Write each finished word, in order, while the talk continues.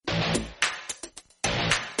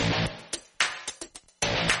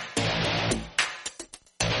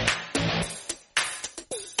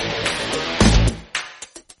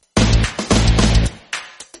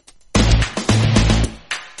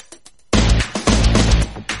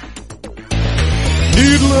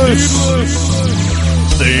Needless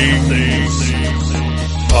Things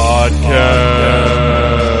Podcast.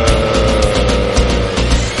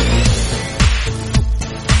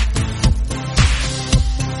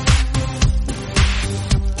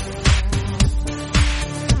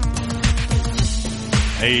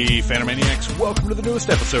 Hey, Phantomaniacs, welcome to the newest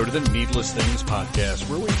episode of the Needless Things Podcast,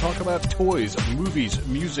 where we talk about toys, movies,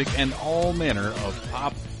 music, and all manner of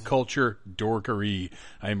pop culture dorkery.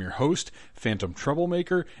 I am your host, Phantom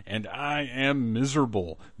Troublemaker, and I am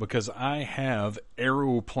miserable because I have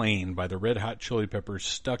Aeroplane by the Red Hot Chili Peppers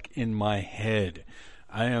stuck in my head.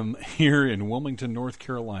 I am here in Wilmington, North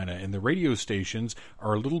Carolina, and the radio stations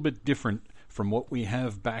are a little bit different from what we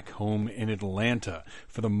have back home in Atlanta.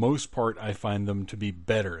 For the most part, I find them to be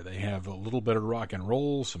better. They have a little better rock and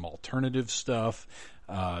roll, some alternative stuff.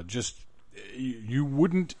 You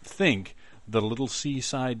wouldn't think the little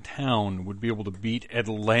seaside town would be able to beat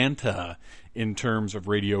Atlanta in terms of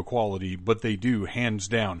radio quality, but they do, hands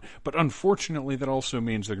down. But unfortunately, that also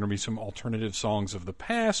means there are going to be some alternative songs of the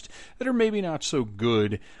past that are maybe not so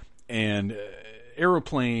good, and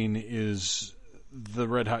Aeroplane is the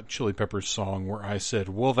Red Hot Chili Peppers song where I said,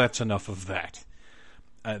 well, that's enough of that.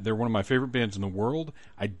 They're one of my favorite bands in the world.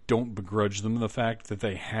 I don't begrudge them the fact that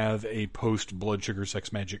they have a post-Blood Sugar Sex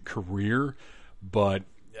Magik career, but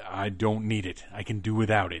I don't need it. I can do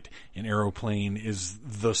without it. And Aeroplane is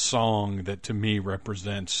the song that to me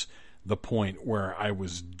represents the point where I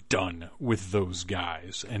was done with those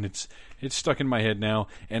guys. And it's stuck in my head now.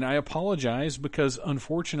 And I apologize because,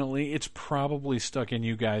 unfortunately, it's probably stuck in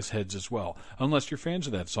you guys' heads as well. Unless you're fans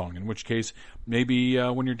of that song, in which case, maybe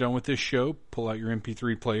when you're done with this show, pull out your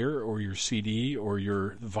MP3 player or your CD or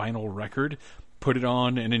your vinyl record, put it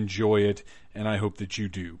on and enjoy it, and I hope that you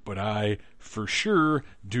do. But I, for sure,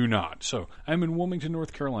 do not. So, I'm in Wilmington,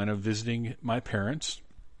 North Carolina, visiting my parents.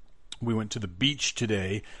 We went to the beach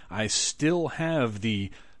today. I still have the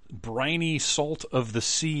briny salt of the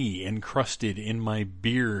sea encrusted in my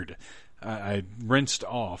beard. I rinsed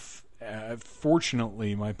off.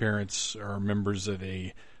 Fortunately, my parents are members of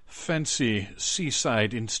a fancy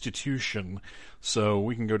seaside institution, so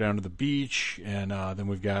we can go down to the beach, and then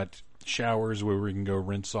we've got showers where we can go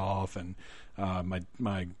rinse off. And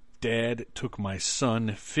my dad took my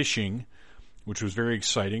son fishing, which was very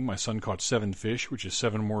exciting. My son caught 7 fish, which is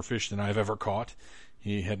 7 more fish than I've ever caught.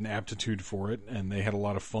 He had an aptitude for it, and they had a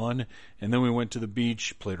lot of fun. And then we went to the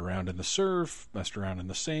beach, played around in the surf, messed around in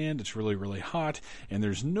the sand. It's really, really hot, and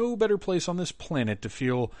there's no better place on this planet to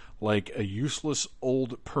feel like a useless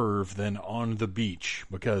old perv than on the beach,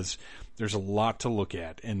 because there's a lot to look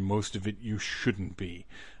at, and most of it you shouldn't be,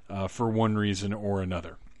 for one reason or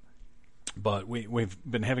another. But we've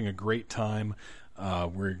been having a great time.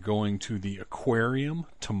 We're going to the aquarium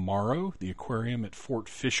tomorrow, the aquarium at Fort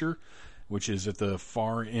Fisher, which is at the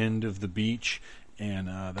far end of the beach, and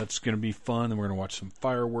that's going to be fun, and we're going to watch some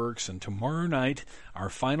fireworks. And tomorrow night, our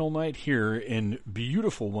final night here in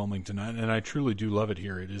beautiful Wilmington, and I truly do love it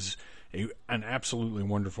here. It is an absolutely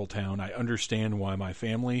wonderful town. I understand why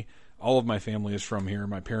all of my family is from here.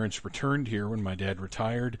 My parents returned here when my dad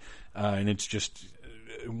retired, and it's just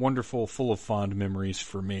wonderful, full of fond memories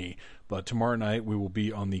for me. But tomorrow night we will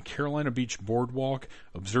be on the Carolina Beach Boardwalk,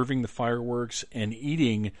 observing the fireworks and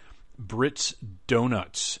eating Brits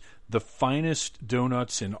Donuts, the finest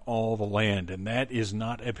donuts in all the land. And that is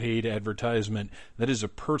not a paid advertisement. That is a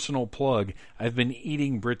personal plug. I've been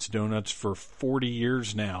eating Brits Donuts for 40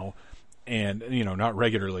 years now, and not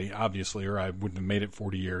regularly, obviously, or I wouldn't have made it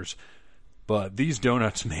 40 years. But these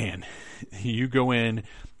donuts, man, you go in,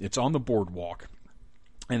 it's on the boardwalk.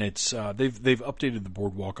 And it's they've updated the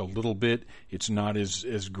boardwalk a little bit. It's not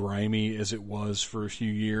as grimy as it was for a few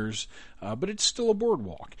years, but it's still a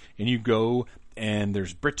boardwalk. And you go, and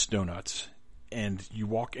there's Brits Donuts, and you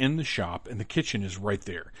walk in the shop, and the kitchen is right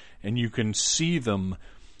there. And you can see them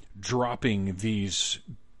dropping these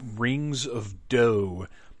rings of dough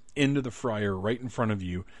into the fryer right in front of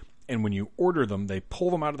you. And when you order them, they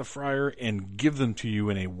pull them out of the fryer and give them to you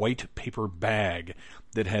in a white paper bag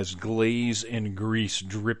that has glaze and grease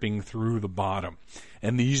dripping through the bottom.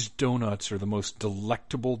 And these donuts are the most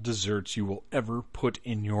delectable desserts you will ever put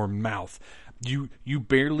in your mouth. You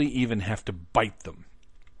barely even have to bite them.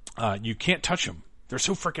 You can't touch them. They're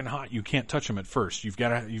so freaking hot, you can't touch them at first. You've got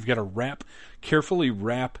to carefully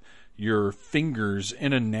wrap your fingers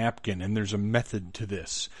in a napkin, and there's a method to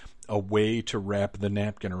this. A way to wrap the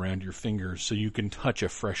napkin around your fingers so you can touch a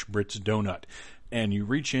fresh Brits donut. And you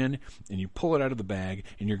reach in and you pull it out of the bag,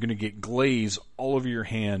 and you're going to get glaze all over your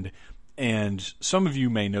hand And some of you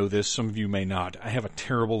may know this, some of you may not. I have a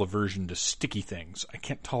terrible aversion to sticky things. I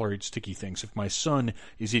can't tolerate sticky things. If my son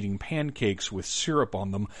is eating pancakes with syrup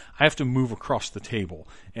on them, I have to move across the table,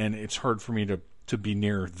 and it's hard for me to be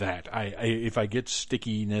near that. If I get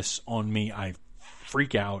stickiness on me, I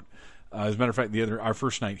freak out. As a matter of fact, our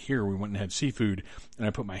first night here, we went and had seafood, and I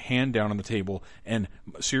put my hand down on the table, and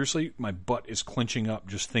seriously, my butt is clenching up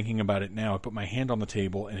just thinking about it now. I put my hand on the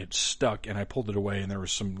table, and it stuck, and I pulled it away, and there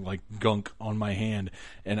was some like gunk on my hand,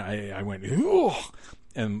 and I went, "Ugh!"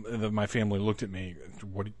 And my family looked at me,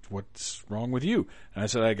 what's wrong with you? And I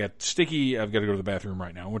said, I got sticky, I've got to go to the bathroom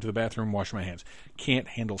right now. I went to the bathroom, washed my hands. Can't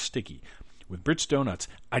handle sticky. With Brits Donuts,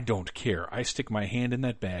 I don't care. I stick my hand in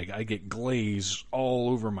that bag. I get glaze all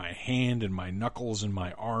over my hand and my knuckles and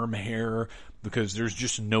my arm hair because there's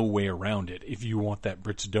just no way around it if you want that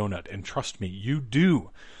Brits Donut. And trust me, you do.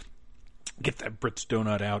 Get that Brits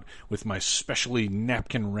Donut out with my specially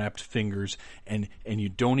napkin-wrapped fingers, and you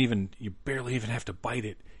barely even have to bite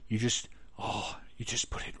it. You just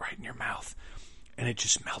put it right in your mouth, and it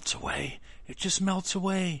just melts away. It just melts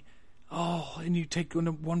away. Oh, and you take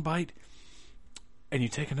one bite, and you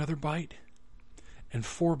take another bite, and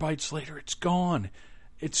 4 bites later, it's gone.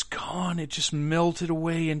 It's gone. It just melted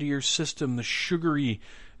away into your system. The sugary,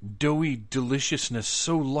 doughy deliciousness,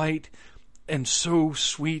 so light and so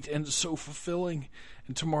sweet and so fulfilling.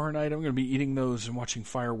 And tomorrow night, I'm going to be eating those and watching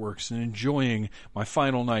fireworks and enjoying my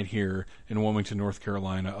final night here in Wilmington, North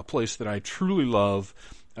Carolina, a place that I truly love,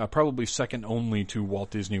 probably second only to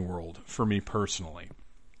Walt Disney World for me personally.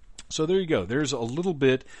 So there you go. There's a little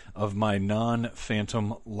bit of my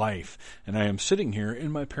non-Phantom life. And I am sitting here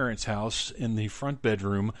in my parents' house in the front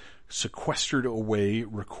bedroom, sequestered away,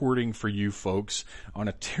 recording for you folks on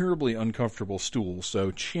a terribly uncomfortable stool.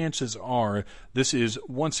 So chances are this is,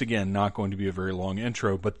 once again, not going to be a very long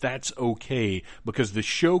intro, but that's okay because the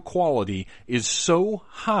show quality is so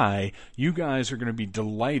high, you guys are going to be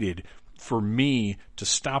delighted for me to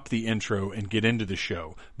stop the intro and get into the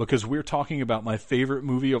show, because we're talking about my favorite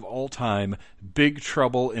movie of all time, Big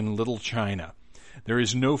Trouble in Little China. There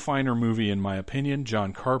is no finer movie, in my opinion.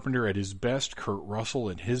 John Carpenter at his best, Kurt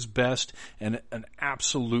Russell at his best, and an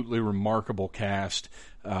absolutely remarkable cast,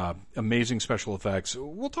 amazing special effects.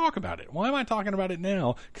 We'll talk about it. Why am I talking about it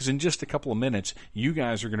now? Because in just a couple of minutes, you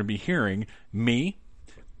guys are going to be hearing me,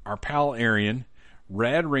 our pal Arian,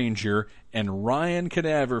 Rad Ranger, and Ryan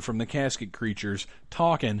Cadaver from the Casket Creatures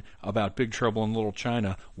talking about Big Trouble in Little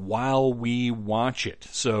China while we watch it.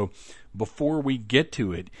 So before we get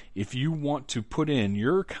to it, if you want to put in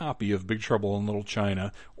your copy of Big Trouble in Little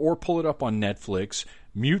China or pull it up on Netflix,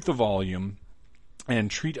 mute the volume, and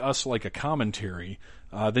treat us like a commentary,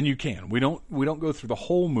 then you can. We don't go through the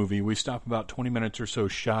whole movie. We stop about 20 minutes or so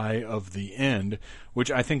shy of the end, which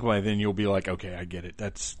I think by then you'll be like, okay, I get it.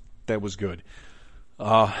 That was good.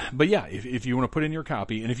 But yeah, if you want to put in your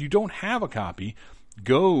copy, and if you don't have a copy,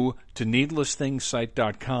 go to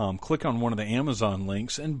needlessthingssite.com, click on one of the Amazon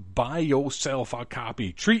links, and buy yourself a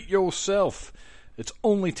copy. Treat yourself. It's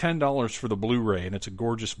only $10 for the Blu-ray, and it's a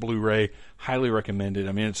gorgeous Blu-ray. Highly recommended.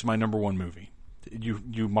 I mean, it's my number one movie.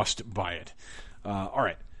 You must buy it. All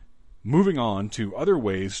right. Moving on to other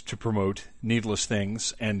ways to promote Needless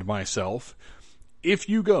Things and myself. If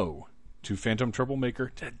you go to Phantom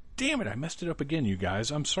Troublemaker, damn it, I messed it up again, you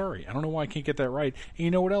guys. I'm sorry. I don't know why I can't get that right. And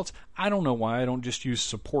you know what else? I don't know why I don't just use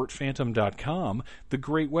supportphantom.com, the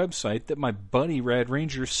great website that my buddy Rad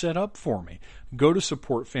Ranger set up for me. Go to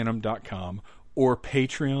supportphantom.com or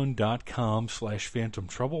patreon.com/Phantom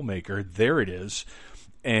Troublemaker. There it is.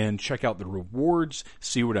 And check out the rewards,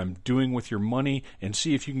 see what I'm doing with your money, and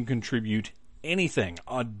see if you can contribute anything,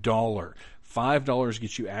 $1. $5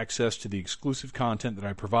 gets you access to the exclusive content that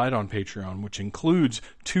I provide on Patreon, which includes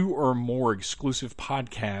 2 or more exclusive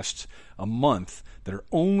podcasts a month that are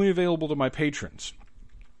only available to my patrons.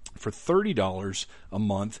 For $30 a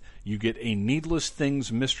month, you get a Needless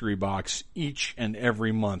Things mystery box each and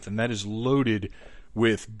every month, and that is loaded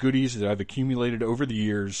with goodies that I've accumulated over the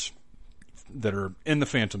years that are in the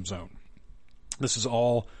Phantom Zone. This is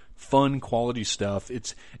all fun, quality stuff.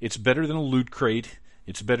 It's better than a Loot Crate.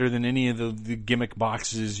 It's better than any of the gimmick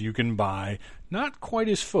boxes you can buy. Not quite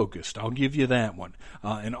as focused, I'll give you that one.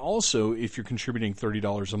 And also, if you're contributing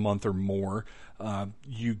 $30 a month or more,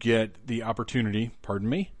 you get the opportunity, pardon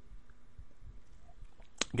me,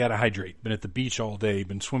 got to hydrate. Been at the beach all day,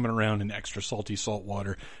 been swimming around in extra salty salt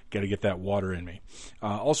water. Got to get that water in me.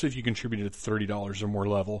 Also, if you contribute at the $30 or more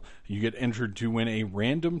level, you get entered to win a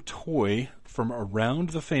random toy from around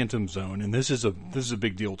the Phantom Zone. And this is a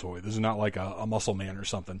big deal toy. This is not like a Muscle Man or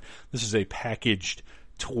something. This is a packaged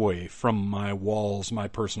toy from my walls, my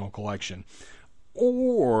personal collection.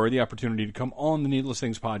 or the opportunity to come on the Needless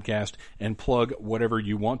Things podcast and plug whatever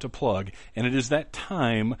you want to plug. And it is that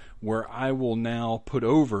time where I will now put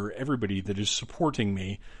over everybody that is supporting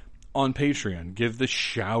me on Patreon. Give the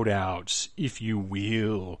shout-outs, if you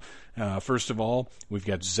will. First of all, we've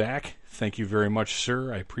got Zach. Thank you very much,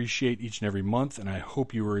 sir. I appreciate each and every month, and I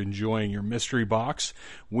hope you are enjoying your mystery box.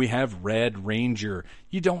 We have Red Ranger.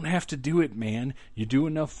 You don't have to do it, man. You do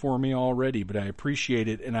enough for me already, but I appreciate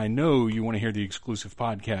it, and I know you want to hear the exclusive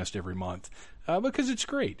podcast every month, because it's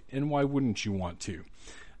great, and why wouldn't you want to?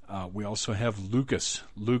 We also have Lucas.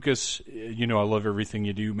 Lucas, I love everything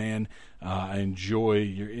you do, man. I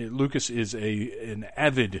enjoy Lucas is an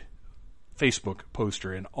avid Facebook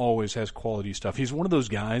poster and always has quality stuff. He's one of those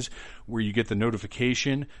guys where you get the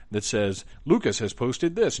notification that says, Lucas has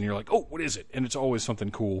posted this, and you're like, oh, what is it? And it's always something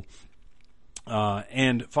cool.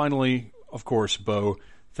 And finally, of course, Bo,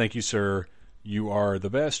 thank you, sir. You are the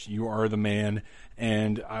best. You are the man.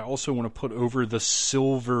 And I also want to put over the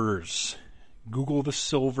Silvers. Google the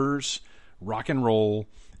Silvers, rock and roll,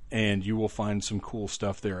 and you will find some cool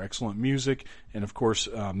stuff there. Excellent music. And, of course,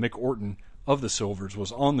 Mick Orton of the Silvers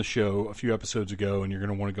was on the show a few episodes ago, and you're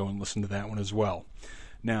going to want to go and listen to that one as well.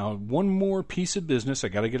 Now, one more piece of business I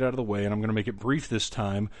got to get out of the way, and I'm going to make it brief this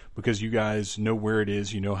time because you guys know where it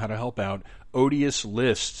is. You know how to help out. Odious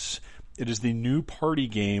Lists. It is the new party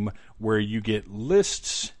game where you get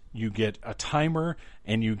lists, you get a timer,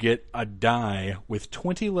 and you get a die with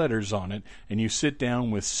 20 letters on it, and you sit down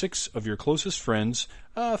with 6 of your closest friends.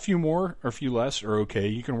 A few more or a few less are okay.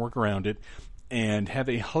 You can work around it. And have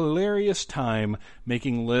a hilarious time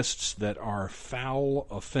making lists that are foul,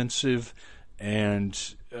 offensive,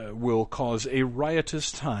 and will cause a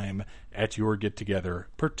riotous time at your get-together,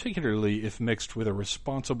 particularly if mixed with a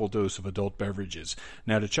responsible dose of adult beverages.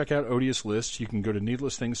 Now, to check out Odious Lists, you can go to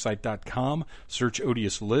needlessthingssite.com, search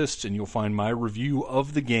Odious Lists, and you'll find my review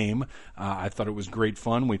of the game. I thought it was great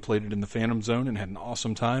fun. We played it in the Phantom Zone and had an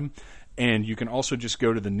awesome time. And you can also just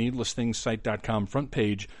go to the needlessthingssite.com front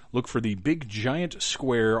page, look for the big giant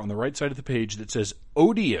square on the right side of the page that says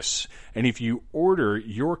Odious. And if you order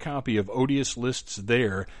your copy of Odious Lists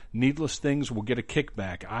there, Needless Things will get a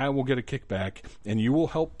kickback. I will get a kickback, and you will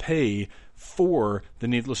help pay for the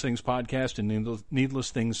Needless Things podcast and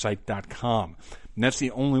needlessthingssite.com. And that's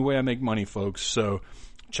the only way I make money, folks. So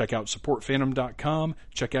check out supportphantom.com,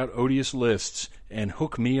 check out Odious Lists, and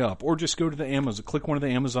hook me up. Or just go to the Amazon, click one of the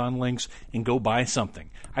Amazon links, and go buy something.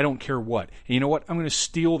 I don't care what. And you know what? I'm going to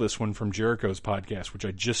steal this one from Jericho's podcast, which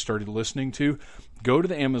I just started listening to. Go to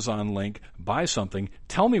the Amazon link, buy something,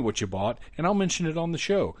 tell me what you bought, and I'll mention it on the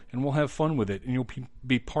show, and we'll have fun with it, and you'll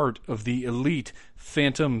be part of the elite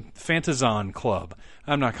Fantazon Club.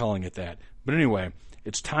 I'm not calling it that. But anyway,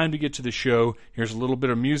 it's time to get to the show. Here's a little bit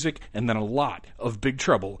of music, and then a lot of Big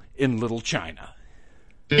Trouble in Little China.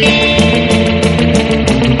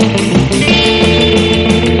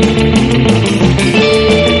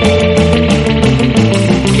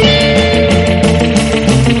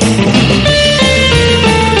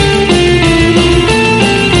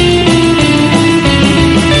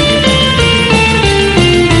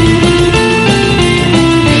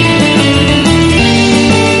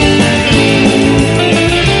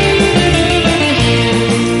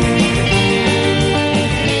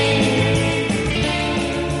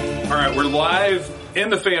 In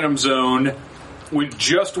the Phantom Zone, we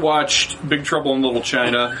just watched Big Trouble in Little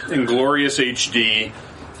China in glorious HD,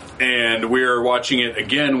 and we're watching it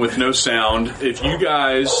again with no sound. If you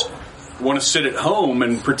guys want to sit at home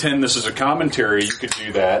and pretend this is a commentary, you could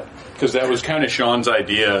do that, because that was kind of Sean's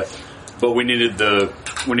idea, but we needed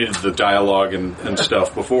the dialogue and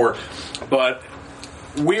stuff before. But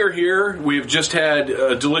we're here. We've just had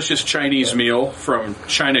a delicious Chinese meal from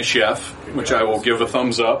China Chef, which I will give a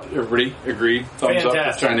thumbs up. Everybody agree? Thumbs up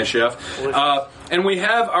to China Chef. And we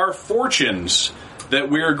have our fortunes that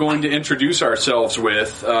we are going to introduce ourselves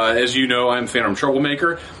with. As you know, I'm Phantom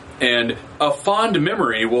Troublemaker, and a fond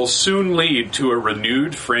memory will soon lead to a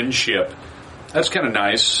renewed friendship. That's kind of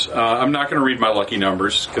nice. I'm not going to read my lucky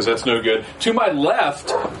numbers, because that's no good. To my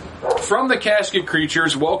left, from the Casket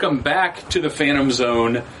Creatures, welcome back to the Phantom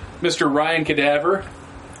Zone, Mr. Ryan Cadaver.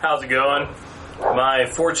 How's it going? My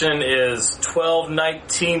fortune is 12,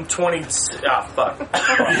 19, 20... fuck.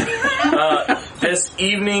 This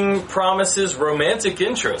evening promises romantic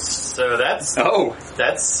interest, so that's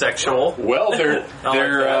sexual. Well,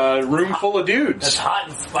 they're room full of dudes. It's hot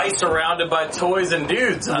and spice surrounded by toys and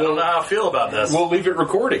dudes. I don't know how I feel about this. We'll leave it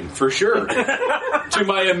recording, for sure. To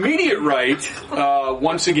my immediate right,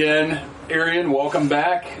 once again, Arian, welcome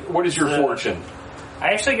back. What is your fortune?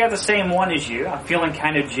 I actually got the same one as you. I'm feeling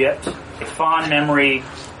kind of gypped. A fond memory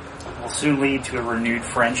will soon lead to a renewed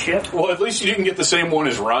friendship. Well, at least you didn't get the same one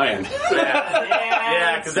as Ryan.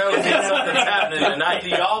 Yeah, because that would mean something's happening tonight. Do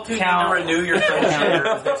y'all two need to renew your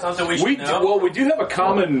friendship? Is there something we should know? Well, we do have a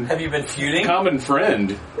common... Have you been feuding? Common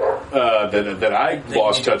friend that I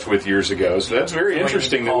lost touch with years ago, so that's very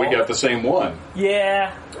interesting that we got the same one.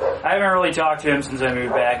 Yeah. I haven't really talked to him since I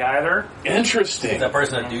moved back either. Interesting. Is that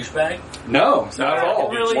person a douchebag? No, not at all.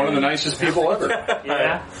 Really? He's one of the nicest people ever.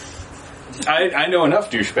 Yeah. I know enough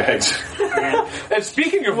douchebags. Yeah. And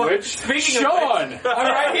speaking of which, Sean! I'm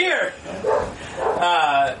right here.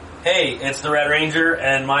 Hey, it's the Red Ranger,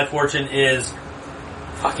 and my fortune is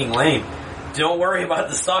fucking lame. Don't worry about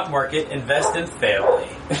the stock market. Invest in family.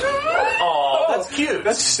 Oh, that's cute.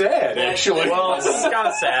 That's sad, actually. Well, this is kind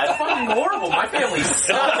of sad. Fucking horrible. My family sucks.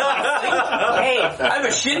 Hey, I have a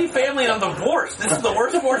shitty family and I'm divorced. This is the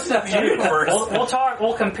worst fortune in the universe.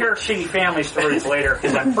 We'll compare shitty family stories later,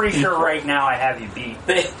 because I'm pretty sure right now I have you beat.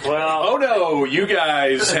 Well, Oh no, you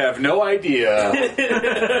guys have no idea.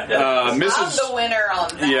 I'm the winner on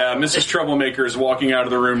that. Yeah, Mrs. Troublemaker is walking out of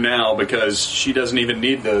the room now because she doesn't even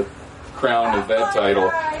need the crown of that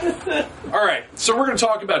title. Alright, so we're going to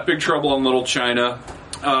talk about Big Trouble in Little China.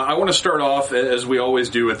 I want to start off, as we always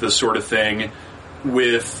do with this sort of thing,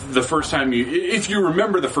 with the first time if you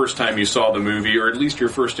remember the first time you saw the movie, or at least your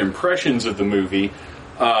first impressions of the movie.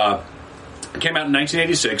 It came out in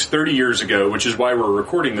 1986, 30 years ago, which is why we're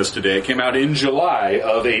recording this today. It came out in July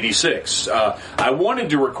of 86. I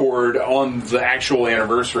wanted to record on the actual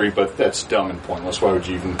anniversary, but that's dumb and pointless. Why would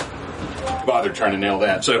you even bother trying to nail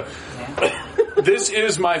that? So, this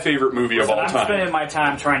is my favorite movie of all I'm time. spending my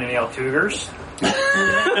time trying to nail cougars.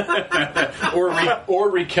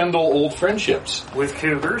 or rekindle old friendships. With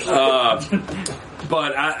cougars. But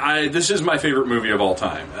this is my favorite movie of all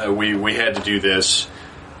time. We had to do this.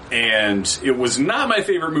 And it was not my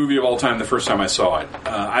favorite movie of all time the first time I saw it.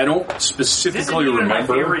 I don't specifically this isn't even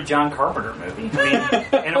remember. my favorite John Carpenter movie. I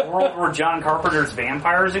mean, in a world where John Carpenter's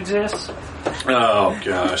vampires exist. Oh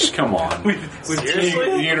gosh, come on!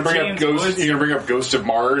 Seriously? You're gonna bring up Ghost of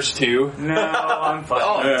Mars too? No, I'm fine.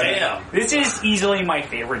 Oh, damn. This is easily my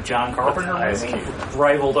favorite John Carpenter movie,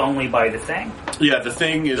 rivaled only by The Thing. Yeah, The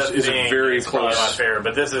Thing is a very close. My favorite,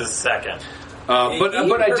 but this is second. But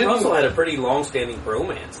I didn't. Russell had a pretty long-standing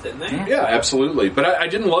bromance, didn't they? Yeah, absolutely. But I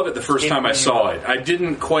didn't love it the first time I saw it. I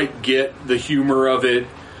didn't quite get the humor of it.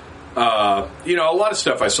 A lot of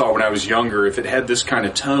stuff I saw when I was younger, if it had this kind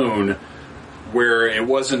of tone where it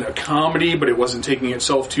wasn't a comedy, but it wasn't taking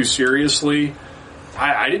itself too seriously,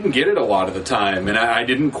 I didn't get it a lot of the time. And I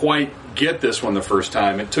didn't quite get this one the first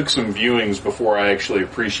time. It took some viewings before I actually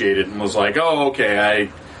appreciated it and was like, oh, okay,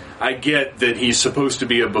 I get that he's supposed to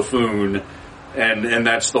be a buffoon. And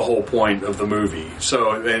that's the whole point of the movie.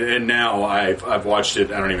 So, and now I've watched it,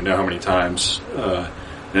 I don't even know how many times.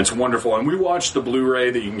 And it's wonderful. And we watched the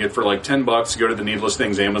Blu-ray that you can get for like $10. Go to the Needless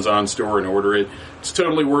Things Amazon store and order it. It's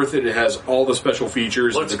totally worth it. It has all the special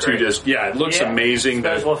features. Looks the great. 2-disc. Yeah, it looks amazing.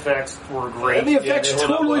 Special effects were great. And the effects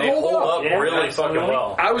totally hold up. Yeah, really absolutely. fucking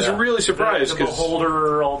well. I was really surprised The because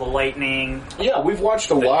beholder, all the lightning. we've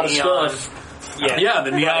watched a lot of neon. stuff. Yeah,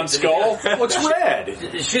 The neon skull. What's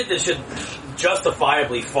red? Shit that should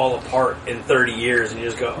justifiably fall apart in 30 years, and you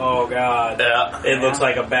just go, oh god, it looks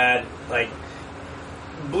like a bad,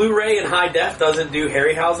 Blu-ray and high def doesn't do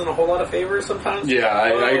Harryhausen a whole lot of favors sometimes. Yeah,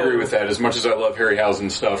 I agree with that. As much as I love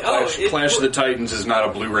Harryhausen stuff, Clash of the Titans is not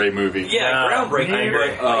a Blu-ray movie. Yeah,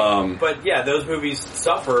 groundbreaking. But yeah, those movies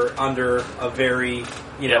suffer under a very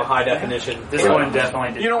high definition. This one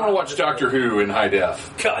definitely did. You don't want to watch Doctor Who in high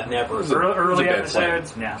def. God, never. Early bad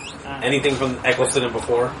episodes? No. Anything from Eccleston and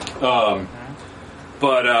before?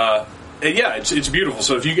 It's beautiful.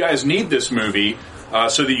 So if you guys need this movie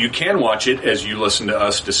so that you can watch it as you listen to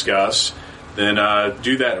us discuss, then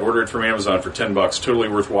do that. Order it from Amazon for $10. Totally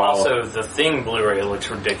worthwhile. Also, The Thing Blu-ray looks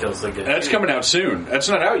ridiculously good. That's coming out soon. That's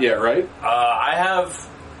not out yet, right? I have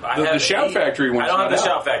the Shout Factory one. I don't have the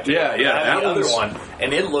Shout Factory. Yeah. I have the other one,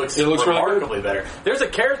 and it looks remarkably really better. There's a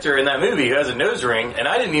character in that movie who has a nose ring, and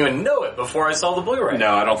I didn't even know it before I saw the Blu-ray.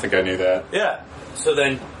 No, I don't think I knew that. Yeah. So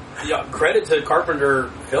then, credit to Carpenter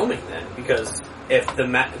filming then, because if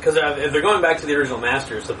they're going back to the original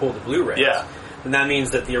masters to pull the Blu-rays, then that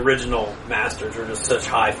means that the original masters are just such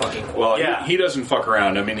high fucking quality. Well, he doesn't fuck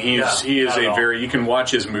around. I mean, he is you can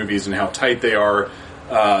watch his movies and how tight they are.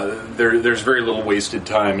 There's very little wasted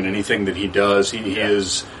time in anything that he does. He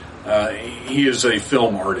is a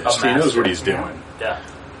film artist. He knows what he's doing.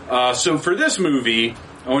 Yeah. So for this movie,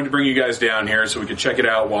 I wanted to bring you guys down here so we could check it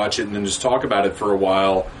out, watch it, and then just talk about it for a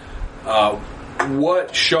while.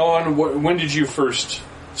 Sean, when did you first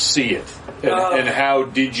see it? And how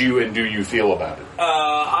did you and do you feel about it?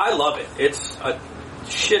 I love it. It's a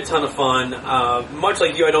shit ton of fun. Much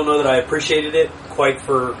like you, I don't know that I appreciated it quite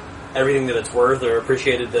for everything that it's worth, or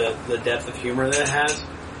appreciated the depth of humor that it has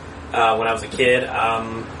when I was a kid.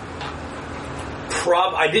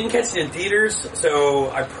 I didn't catch it in theaters,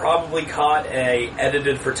 so I probably caught a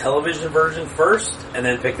edited for television version first, and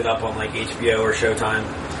then picked it up on like HBO or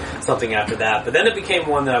Showtime, something after that. But then it became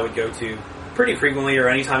one that I would go to pretty frequently, or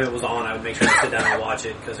anytime it was on, I would make sure to sit down and watch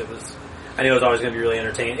it, because I knew it was always going to be really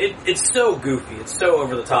entertaining. It's so goofy, it's so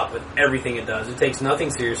over the top with everything it does. It takes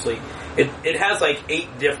nothing seriously. It has like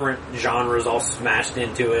 8 different genres all smashed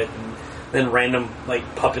into it, and then random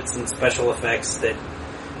like puppets and special effects that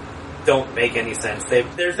don't make any sense.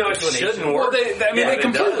 There's no explanation. Shouldn't work. Well, they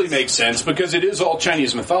completely make sense, because it is all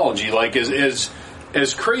Chinese mythology. Like, as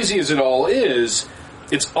crazy as it all is,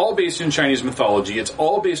 it's all based in Chinese mythology. It's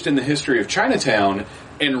all based in the history of Chinatown.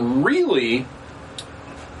 And really,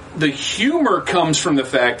 the humor comes from the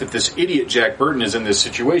fact that this idiot Jack Burton is in this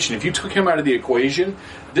situation. If you took him out of the equation,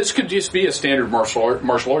 this could just be a standard martial arts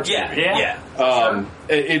movie. Yeah.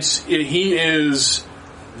 He is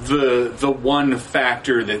the one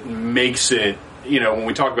factor that makes it, when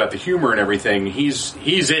we talk about the humor and everything, he's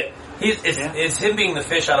it. It's him being the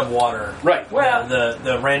fish out of water. Right. Well,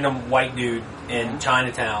 the random white dude in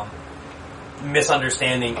Chinatown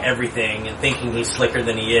misunderstanding everything and thinking he's slicker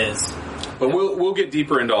than he is. But we'll get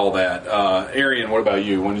deeper into all that. Arian, what about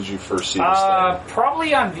you? When did you first see this thing?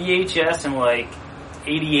 Probably on VHS in like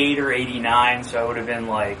 88 or 89, so I would have been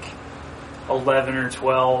like 11 or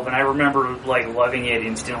 12, and I remember like loving it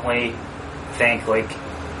instantly. I think like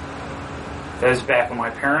that was back when my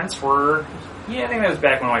parents were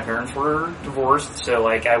divorced, so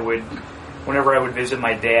like whenever I would visit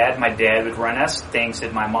my dad would rent us things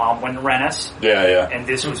that my mom wouldn't rent us. Yeah. And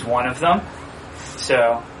this was one of them.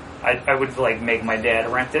 So I would like make my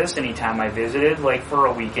dad rent this anytime I visited, like for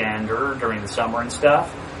a weekend or during the summer and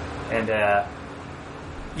stuff. And I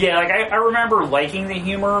remember liking the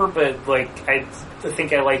humor, but like I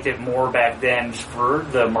think I liked it more back then just for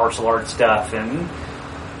the martial arts stuff and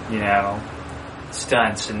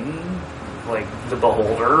stunts and like the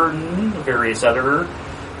Beholder and various other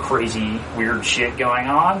crazy weird shit going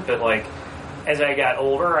on. But like as I got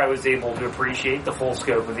older, I was able to appreciate the full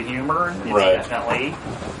scope of the humor. And it's definitely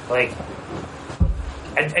like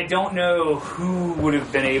I don't know who would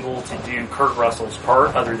have been able to do Kurt Russell's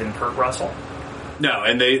part other than Kurt Russell. No,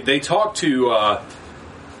 and they talked to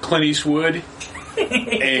Clint Eastwood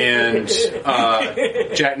and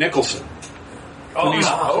Jack Nicholson.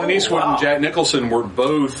 Clint Eastwood and Jack Nicholson were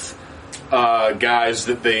both guys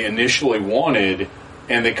that they initially wanted,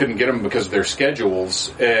 and they couldn't get them because of their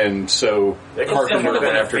schedules, and so Carpenter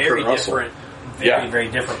went after Kurt Russell. Very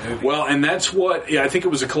different movie. Well, and that's what I think it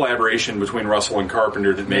was a collaboration between Russell and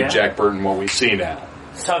Carpenter that made Jack Burton what we see now.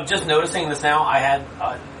 So I'm just noticing this now. I had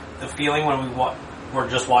the feeling when we were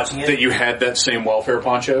just watching it that you had that same welfare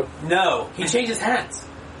poncho. No, he changed his hats.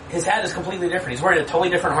 His hat is completely different. He's wearing a totally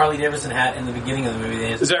different Harley Davidson hat in the beginning of the movie.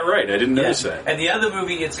 Is that right? I didn't notice that. And the other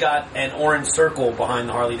movie, it's got an orange circle behind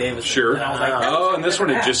the Harley Davidson. Sure. And I was like, and this one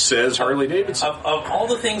it just says Harley Davidson. Of all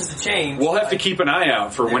the things to change, we'll have to keep an eye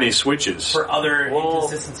out for when he switches. For other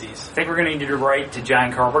inconsistencies. I think we're going to need to write to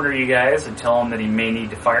John Carpenter, you guys, and tell him that he may need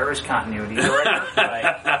to fire his continuity director.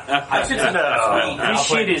 I should send out a tweet. This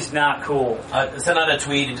shit is not cool. Send out a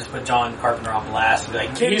tweet and just put John Carpenter on blast. And be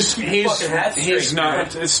like, he's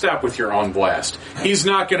not. Stop with your on blast. He's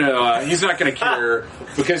not gonna care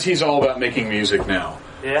because he's all about making music now.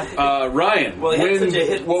 Yeah. Ryan,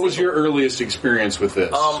 what was your earliest experience with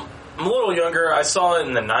this? I'm a little younger. I saw it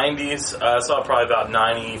in the 90s. I saw it probably about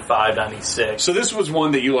 95, 96. So this was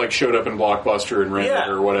one that you showed up in Blockbuster and rented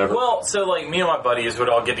or whatever? Well, so me and my buddies would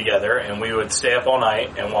all get together and we would stay up all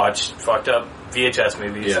night and watch fucked up VHS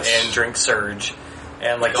movies and drink Surge.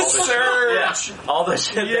 And all the shit, all the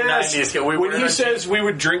shit the 90s. When he says we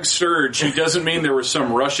would drink Surge, he doesn't mean there was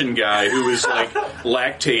some Russian guy who was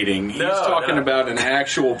lactating. He's talking about an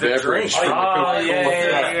actual beverage from the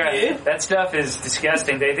Coca-Cola. That stuff is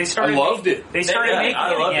disgusting. They started. I loved it. They started making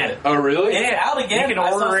it again. Oh, really? Yeah, out again. You can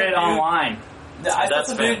order it online. I saw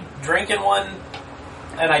some dude drinking one,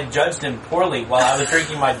 and I judged him poorly while I was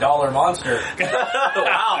drinking my Dollar Monster.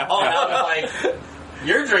 Wow! Oh, that was like.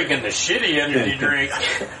 You're drinking the shitty energy drink.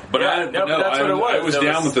 But I was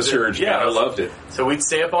down with the Surge. Yeah, I loved it. So we'd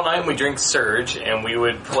stay up all night and we'd drink Surge and we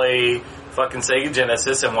would play fucking Sega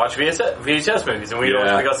Genesis and watch VHS movies and we'd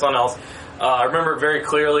always pick up something else. I remember it very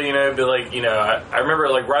clearly, it'd be I remember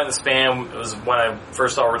Ride the Span was when I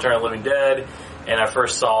first saw Return of the Living Dead and I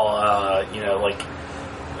first saw,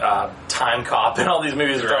 Time Cop and all these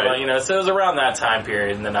movies we're talking about, you know, so it was around that time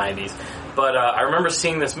period in the 90s. But I remember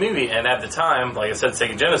seeing this movie, and at the time, like I said,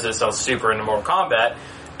 Sega Genesis, I was super into Mortal Kombat,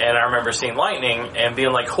 and I remember seeing Lightning and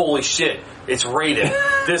being like, holy shit, it's rated.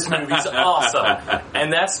 This movie's awesome.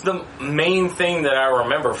 And that's the main thing that I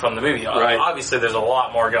remember from the movie. Right. Obviously, there's a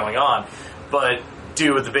lot more going on, but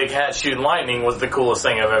dude with the big hat shooting lightning was the coolest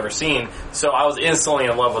thing I've ever seen. So I was instantly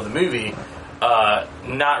in love with the movie,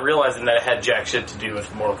 not realizing that it had jack shit to do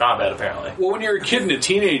with Mortal Kombat, apparently. Well, when you're a kid and a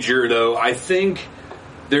teenager, though, I think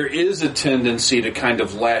there is a tendency to kind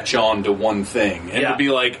of latch on to one thing and to be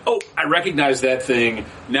like, oh, I recognize that thing.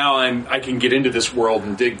 Now I can get into this world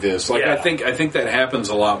and dig this. Like I think that happens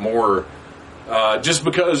a lot more, just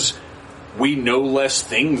because we know less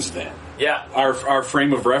things then. Yeah, our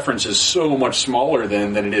frame of reference is so much smaller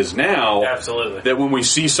than it is now. Absolutely. That when we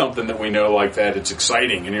see something that we know like that, it's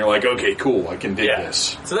exciting, and you're like, okay, cool, I can dig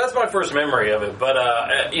this. So that's my first memory of it.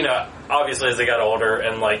 But you know, obviously as I got older,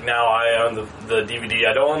 and like now I own the DVD.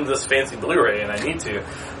 I don't own this fancy Blu-ray, and I need to.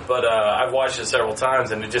 But I've watched it several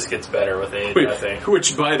times, and it just gets better with age, I think.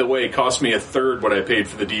 Which, by the way, cost me a third what I paid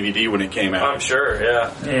for the DVD when it came out. I'm sure.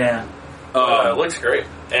 Yeah. Yeah. It looks great.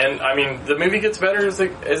 And, I mean, the movie gets better as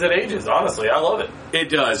it ages, honestly. I love it. It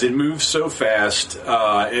does. It moves so fast.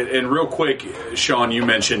 And real quick, Sean, you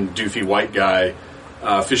mentioned Doofy White Guy,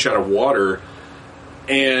 Fish Out of Water.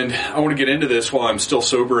 And I want to get into this while I'm still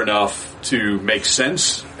sober enough to make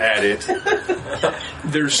sense at it.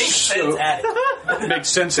 Makes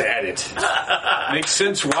sense at it. Makes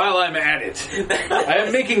sense while I'm at it. I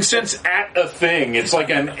am making sense at a thing. It's like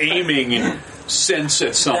I'm aiming sense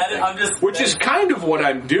at something, which is kind of what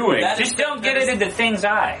I'm doing. Just don't get it into things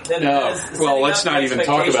eye. No. Well, let's not even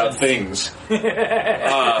talk about things.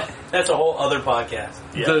 That's a whole other podcast.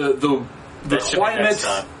 Yeah.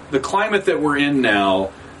 The climate that we're in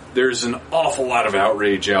now, there's an awful lot of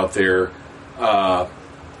outrage out there. Is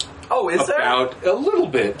there? About a little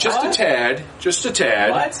bit. Just a tad.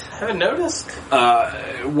 What? I haven't noticed.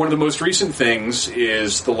 One of the most recent things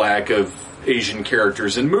is the lack of Asian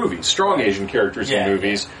characters in movies. Strong Asian characters in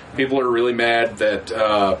movies. People are really mad that,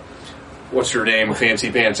 what's her name?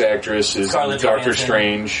 Fancy Pants actress is Doctor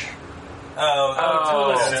Strange.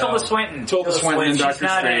 Tilda Swinton. Tilda Swinton in Doctor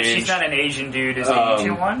Strange. She's not an Asian dude. Is the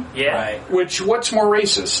Asian one? Yeah. Right. What's more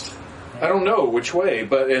racist? I don't know which way,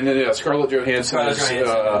 and then Scarlett Johansson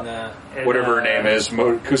whatever her name is,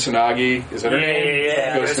 Kusanagi, is that her name?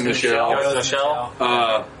 Yeah. Ghost in the Shell.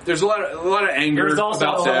 There's a lot of anger about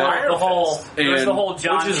that. There's the whole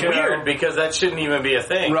John, which is weird because that shouldn't even be a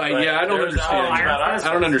thing. Right? Yeah, I don't understand.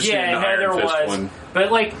 I don't understand the Iron Fist one.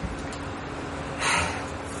 But like.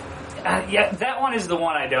 That one is the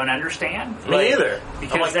one I don't understand. Me either.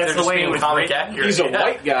 Because that's the way it was written. He's a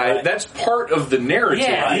white guy. That's part of the narrative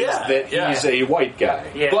that he's a white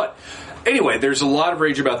guy. Yeah. But anyway, there's a lot of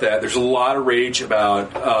rage about that. There's a lot of rage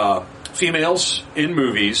about females in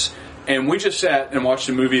movies. And we just sat and watched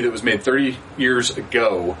a movie that was made 30 years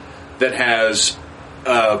ago that has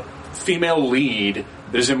a female lead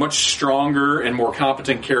that is a much stronger and more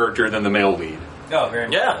competent character than the male lead. Oh, very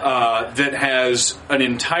much. That has an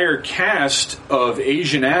entire cast of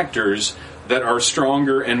Asian actors that are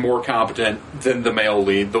stronger and more competent than the male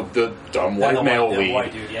lead, the dumb white male lead.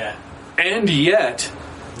 White dude, yeah. And yet,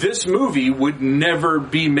 this movie would never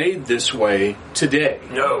be made this way today.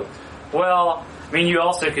 No. Well, I mean, you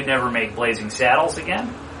also could never make Blazing Saddles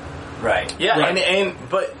again. Right. Yeah, right.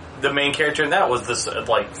 But the main character in that was the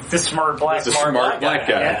smart black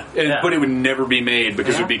guy. Yeah. But it would never be made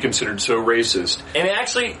because it would be considered so racist. And it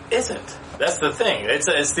actually isn't. That's the thing. It's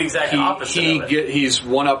the exact opposite of it. He's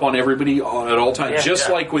one up on everybody at all times.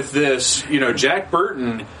 Like with this, Jack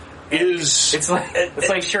Burton is... It's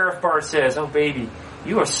like Sheriff Bart says, oh baby,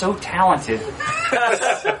 you are so talented.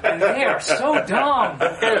 And they are so dumb.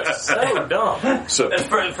 They're so dumb. So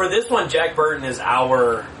for this one, Jack Burton is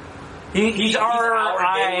our... He's our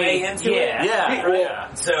gateway into it.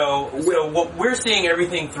 Yeah. So what we're seeing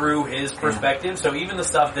everything through his perspective. So even the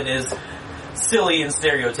stuff that is silly and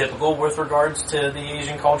stereotypical with regards to the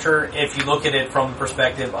Asian culture, if you look at it from the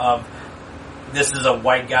perspective of this is a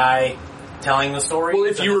white guy telling the story. Well,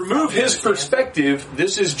 if you remove his perspective,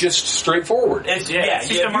 this is just straightforward. It's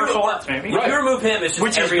just a martial arts movie. If you remove him, it's just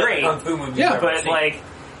which is great. Kung Fu movie. Yeah, but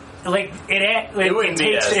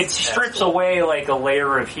it strips away like a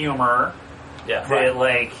layer of humor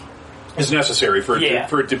that is necessary for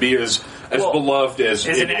it to be as beloved as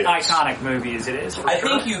it is. It's an iconic movie as it is. I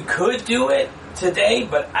think you could do it today,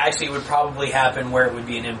 but actually it would probably happen where it would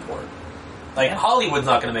be an import. Like Hollywood's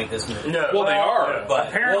not going to make this movie. No, well, they are, but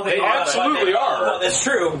apparently they absolutely are. Well, that's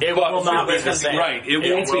true. It will not be the same. Right, it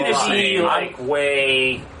won't be the same. Like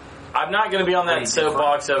way. I'm not going to be on that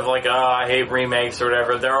soapbox of like, I hate remakes or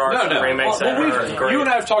whatever. There are some remakes that are great. You and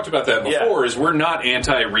I have talked about that before. Is we're not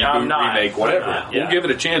anti-reboot, remake, whatever. We'll give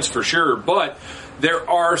it a chance for sure, but there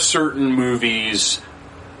are certain movies.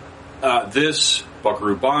 This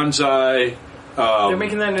Buckaroo Banzai. They're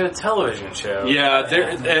making that into a television show. Yeah,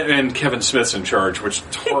 and Kevin Smith's in charge, which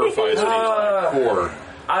horrifies me to my core.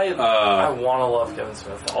 I want to love Kevin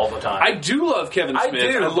Smith all the time. I do love Kevin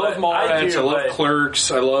Smith. I love Mallrats. I love Clerks.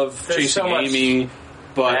 I love Chasing Amy.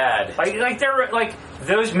 But bad. Like there were like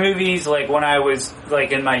those movies. Like when I was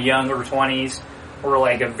like in my younger 20s, were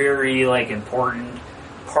like a very like important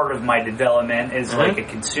part of my development as like a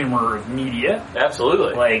consumer of media.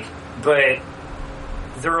 Absolutely. Like, but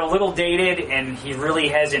they're a little dated, and he really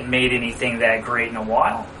hasn't made anything that great in a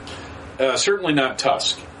while. Certainly not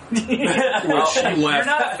Tusk. Which he left. You're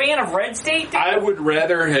not a fan of Red State, dude? I would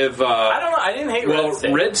rather have... I don't know. I didn't hate Red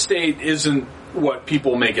State. Red State isn't what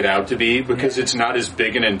people make it out to be because it's not as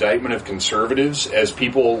big an indictment of conservatives as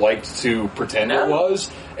people liked to pretend it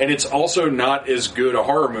was. And it's also not as good a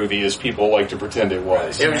horror movie as people like to pretend it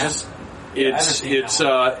was. It was just... I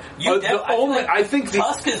think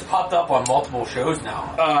Tusk has popped up on multiple shows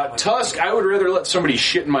now. Tusk, I would rather let somebody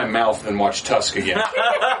shit in my mouth than watch Tusk again.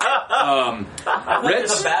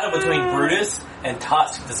 There's a battle between Brutus and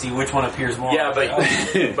Tusk to see which one appears more. Yeah,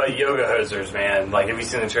 but Yoga Hosers, man. Like, have you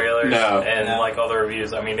seen the trailers? No. And like all the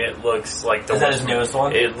reviews, I mean, it looks like the worst. Is that his newest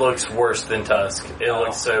one? It looks worse than Tusk. It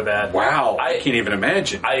looks so bad. Wow, I can't even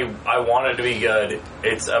imagine. I want it to be good.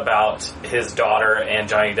 It's about his daughter and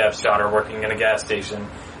Johnny Depp's daughter working in a gas station,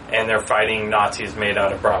 and they're fighting Nazis made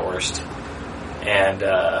out of bratwurst. And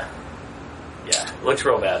looks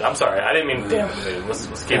real bad. I'm sorry, I didn't mean to damn the movie. Let's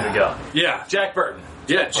keep it going. Yeah, Jack Burton.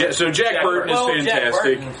 Yeah, so Jack Burton is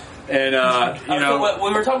fantastic. And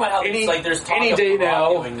when we're talking about how there's talk any day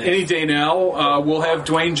now, we'll have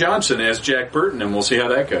Dwayne Johnson as Jack Burton, and we'll see how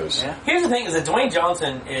that goes. Yeah. Here's the thing: is that Dwayne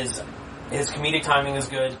Johnson his comedic timing is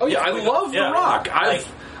good. Oh yeah, I love The Rock.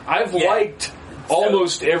 I've liked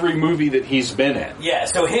almost every movie that he's been in. Yeah,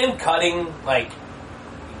 so him cutting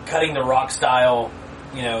The Rock style.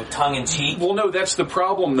 Tongue in cheek. Well, no, that's the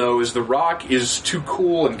problem, though, is The Rock is too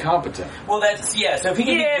cool and competent. Well, so if he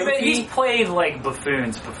can be goofy, but he's played, like,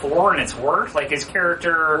 buffoons before, and it's worked. Like, his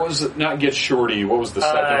character... What was it? Not Get Shorty. What was the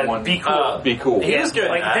second one? Be Cool. Be Cool. He was good.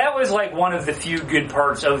 Like, that was, like, one of the few good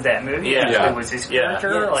parts of that movie. Yeah. It was his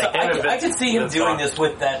character. Yeah. Like, so I could see him doing this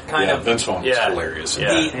with that kind of... Vince Vaughn is hilarious.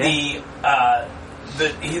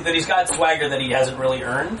 That he's got swagger that he hasn't really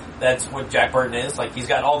earned. That's what Jack Burton is. Like, he's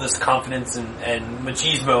got all this confidence and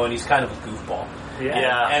machismo, and he's kind of a goofball.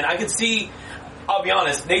 Yeah. And I could see, I'll be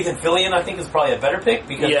honest, Nathan Fillion I think is probably a better pick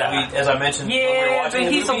because as I mentioned, when we were watching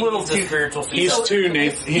but he's the movie, a little too spiritual. He's too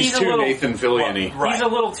Nathan Fillion-y. Right. He's a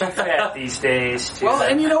little too fat these days. Well,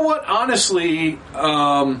 and you know what? Honestly,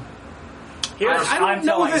 I don't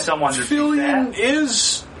know that Fillion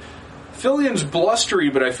is... Fillion's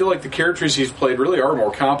blustery, but I feel like the characters he's played really are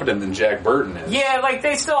more competent than Jack Burton is. Yeah, like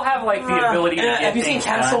they still have like the ability to get have you seen things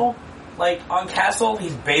Castle? Like on Castle,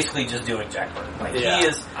 he's basically just doing Jack Burton. Like he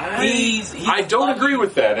is. I don't agree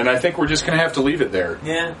with that, and I think we're just going to have to leave it there.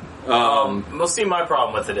 Yeah. We'll see. My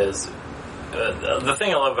problem with it is the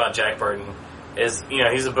thing I love about Jack Burton is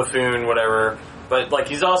he's a buffoon, whatever. But like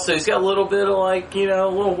he's got a little bit of like a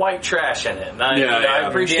little white trash in it. And I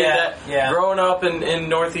appreciate that. Yeah. Growing up in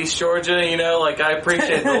Northeast Georgia, like I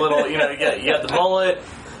appreciate the little you got the mullet,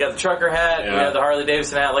 you got the trucker hat, you got the Harley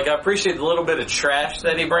Davidson hat. Like I appreciate the little bit of trash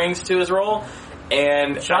that he brings to his role.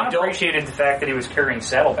 And Sean appreciated the fact that he was carrying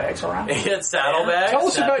saddlebags around. He had saddlebags. Tell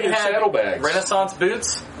us about your saddlebags. Renaissance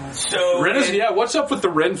boots. So what's up with the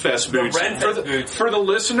Renfest boots? For the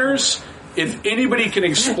listeners. If anybody can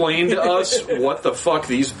explain to us what the fuck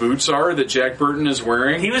these boots are that Jack Burton is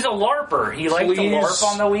wearing... He was a LARPer. He liked to LARP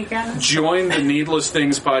on the weekends. Join the Needless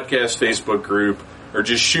Things Podcast Facebook group, or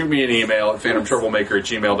just shoot me an email at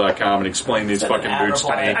phantomtroublemaker@gmail.com and explain these fucking boots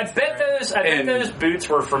to me. I bet those boots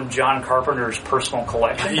were from John Carpenter's personal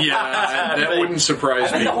collection. Yeah, that wouldn't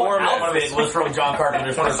surprise me. The whole outfit was from John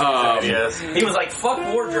Carpenter's one. He was like, fuck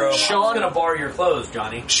wardrobe, I'm going to borrow your clothes,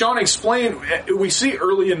 Johnny. Sean, explain, we see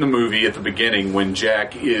early in the movie at the beginning when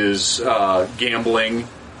Jack is gambling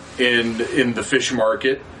in the fish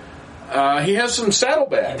market. He has some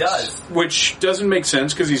saddlebags. He does. Which doesn't make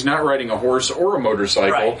sense because he's not riding a horse or a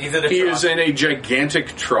motorcycle. Right, he's in a truck. He is in a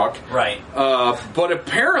gigantic truck. Right. But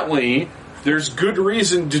apparently, there's good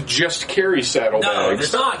reason to just carry saddlebags. No,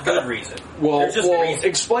 there's not good reason. Well,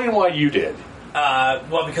 explain why you did.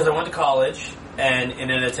 Well, because I went to college, and in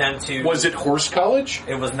an attempt to... Was it horse college?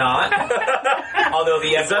 It was not. Although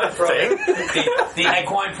the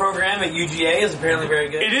equine program at UGA is apparently very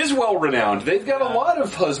good. It is well renowned. They've got a lot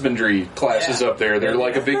of husbandry classes up there. They're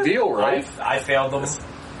like a big deal, right? I failed them. That's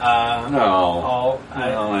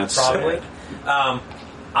probably.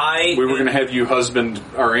 Sad. We were going to have you husband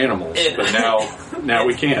our animals, but now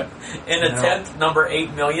we can't. In attempt number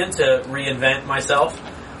 8 million to reinvent myself,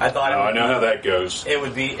 I thought I know how that goes. It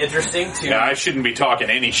would be interesting to... Yeah, I shouldn't be talking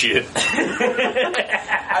any shit.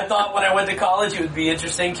 I thought when I went to college it would be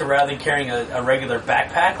interesting to, rather than carrying a regular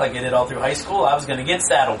backpack like I did all through high school, I was going to get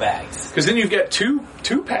saddlebags. Because then you've got two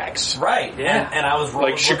packs. Right, yeah. And I was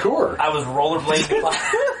like Shakur. I was rollerblading to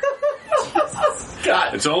class.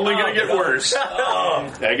 God. It's only going to get worse.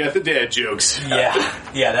 I got the dad jokes. Yeah,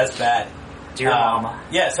 that's bad. Dear mama.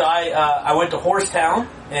 Yeah, so I went to Horsetown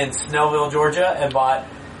in Snellville, Georgia, and bought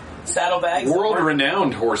saddlebags.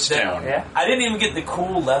 World-renowned Horsetown. Yeah. I didn't even get the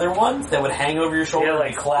cool leather ones that would hang over your shoulder.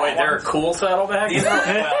 Wait, they're cool saddlebags? He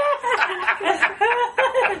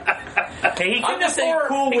couldn't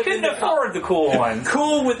afford the cool ones.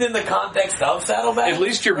 Cool within the context of saddlebags. At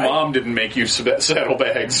least your mom didn't make you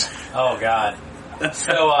saddlebags. Oh, God.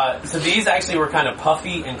 So these actually were kind of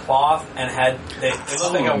puffy and cloth and they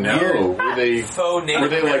looked like a weird faux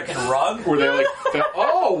Native American rug. Were they like,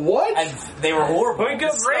 what? And they were horrible. It would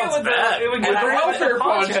go great with the welfare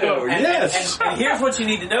poncho. Yes. And here's what you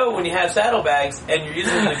need to know when you have saddlebags and you're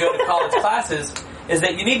using them to go to college classes is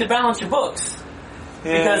that you need to balance your books.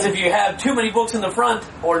 Because if you have too many books in the front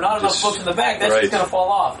or not enough books in the back, that's just going to fall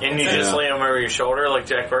off. And you just lay them over your shoulder like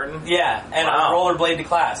Jack Burton? Yeah, and I would rollerblade to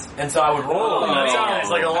class. And so I would rollerblade. That sounds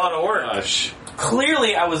like a lot of work. Gosh.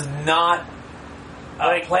 Clearly, I was not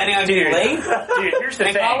planning on getting laid. Dude, here's the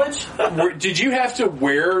thing. College? Did you have to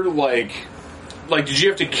wear, did you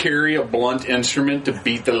have to carry a blunt instrument to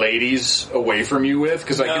beat the ladies away from you with?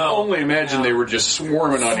 Because I can only imagine they were just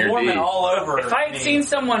swarming on your knee. All over. If I had seen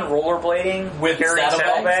someone rollerblading with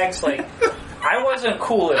saddlebags, I wasn't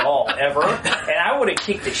cool at all, ever, and I would have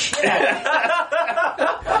kicked the shit out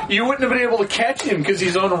of him. You wouldn't have been able to catch him because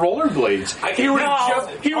he's on rollerblades. He would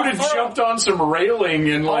have jumped on some railing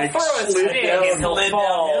and slid down. And he'll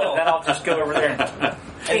fall, then I'll just go over there and...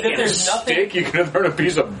 And if there's nothing, stick, you could have thrown a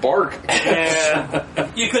piece of bark.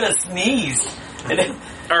 Yeah. You could have sneezed.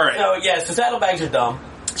 All right. So saddlebags are dumb.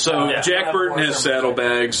 So Jack Burton has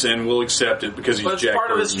saddlebags, and we'll accept it because he's Jack Burton. It's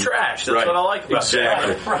part of his trash. That's what I like about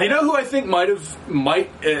Jack. Right. You know who I think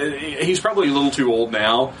he's probably a little too old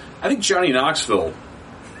now. I think Johnny Knoxville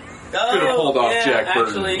could have pulled off Jack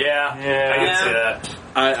Burton. Yeah, I can see that.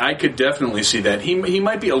 I could definitely see that. He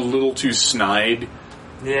might be a little too snide.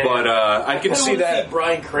 Yeah. But I can see that. See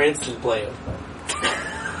Bryan Cranston play him.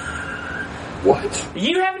 What?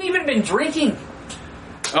 You haven't even been drinking.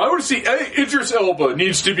 I want to see Idris Elba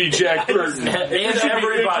needs to be Jack Burton. and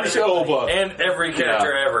everybody. Idris Elba. And every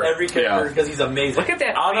character ever. Every character, because he's amazing. Look at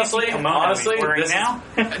that. Honestly, this now.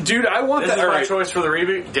 Dude, I want that. This is my choice for the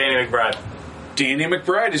reboot. Danny McBride. Danny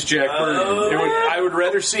McBride is Jack Burton. I would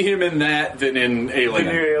rather see him in that than in Alien.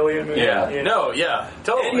 The new Alien movie. Yeah. No,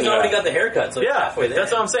 totally. And he's already got the haircut, so halfway there.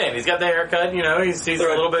 That's what I'm saying. He's got the haircut, he's a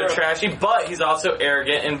little bit trashy, but he's also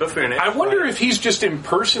arrogant and buffoonish. I wonder if he's just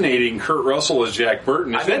impersonating Kurt Russell as Jack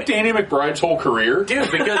Burton. Is that Danny McBride's whole career? Dude,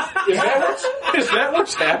 because... is that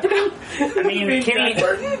what's happening? I mean,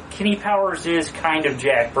 Kenny Powers is kind of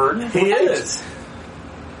Jack Burton. He is.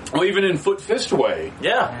 Well, even in Foot Fist Way.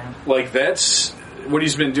 Yeah. That's what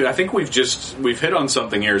he's been doing. I think we've hit on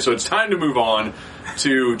something here, so it's time to move on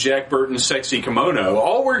to Jack Burton's Sexy Kimono.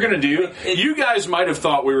 All we're going to do, you guys might have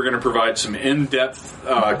thought we were going to provide some in-depth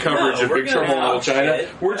coverage of Big Trouble in Little China.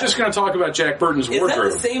 We're just going to talk about Jack Burton's wardrobe.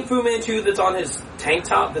 Is that the same Fu Manchu that's on his tank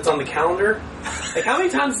top that's on the calendar? Like, how many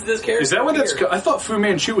times did this character Is that what that's I thought Fu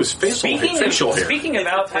Manchu was facial hair. Speaking of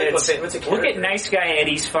outfits, look at Nice Guy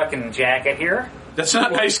Eddie's fucking jacket here. That's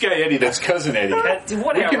not Nice Guy Eddie. That's Cousin Eddie.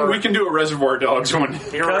 Whatever. We can do a Reservoir Dogs one in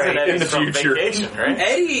the future. Vacation, right?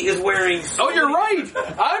 Eddie is wearing. Oh, you're right.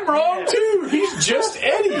 I'm wrong too. He's just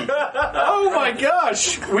Eddie. Oh my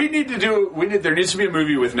gosh. We need to do. There needs to be a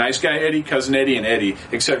movie with Nice Guy Eddie, Cousin Eddie, and Eddie.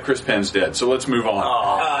 Except Chris Penn's dead. So let's move on.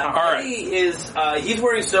 All right. Eddie is. He's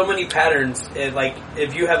wearing so many patterns. Like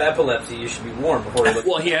if you have epilepsy, you should be warned before you look.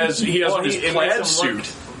 Well, he has his plaid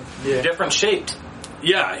suit. Different shaped.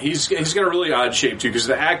 Yeah, he's got a really odd shape too because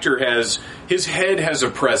the actor his head has a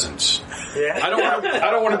presence. Yeah. I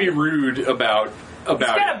don't want to be rude about. He's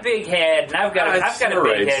got a big head, and I've got a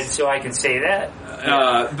big head, so I can say that.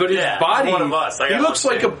 But his body, one of us. He looks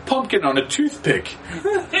like a pumpkin on a toothpick.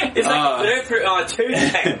 It's like a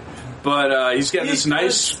toothpick. But he's got this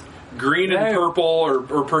nice green and purple,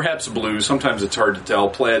 or perhaps blue, sometimes it's hard to tell,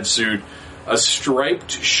 plaid suit, a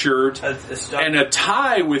striped shirt, and a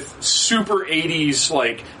tie with super 80s,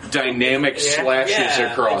 like, dynamic slashes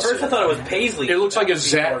across it. At first I thought it was paisley. It looks like a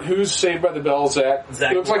Zach, who's Saved by the Bell, Zach?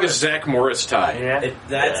 It looks like a Zach Morris tie. Yeah.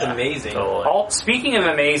 That's amazing. Totally. Speaking of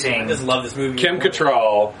amazing... I just love this movie. Kim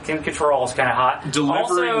Cattrall. Kim Cattrall is kind of hot.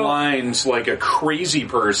 Delivering lines like a crazy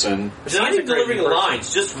person. Not even delivering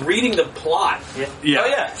lines, just reading the plot. Yeah. Oh,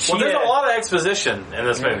 yeah. Well, there's a lot of exposition in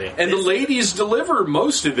this movie. And the ladies deliver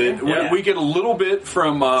most of it. Yeah. We get a little bit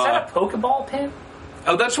from... is that a Pokeball pin?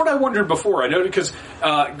 Oh, that's what I wondered before. I noticed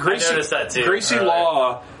because Gracie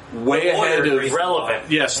Law, way ahead of relevant.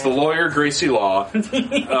 Yes, the lawyer Gracie Law,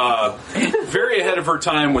 very ahead of her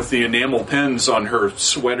time with the enamel pins on her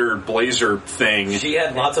sweater blazer thing. She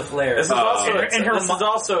had lots of flair. This is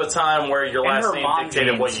also a time where your last name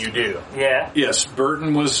dictated what you do. Yeah. Yes,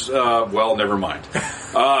 Burton was. Well, never mind.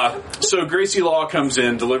 So Gracie Law comes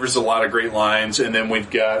in, delivers a lot of great lines, and then we've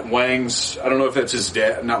got Wang's. I don't know if that's his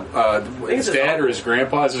dad, his dad or his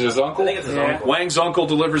grandpa. Is it his uncle? I think it's his uncle. Wang's uncle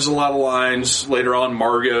delivers a lot of lines. Later on,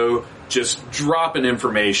 Margot just dropping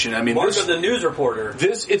information. I mean, Margot, the news reporter.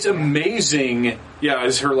 It's amazing. Yeah,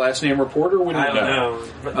 is her last name reporter? We don't know.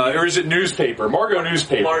 Or is it newspaper? Margot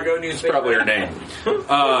Newspaper. Margot Newspaper. That's probably her name.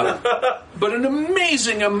 But an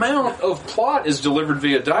amazing amount of plot is delivered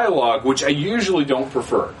via dialogue, which I usually don't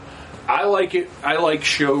prefer. I like it. I like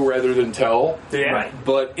show rather than tell. Yeah. Right.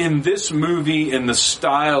 But in this movie, in the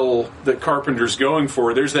style that Carpenter's going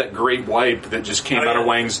for, there's that great wipe that just came out of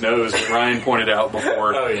Wang's nose that Ryan pointed out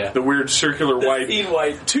before. The weird circular wipe.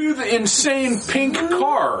 Wipe. To the insane pink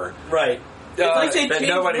car. Right. It's like they changed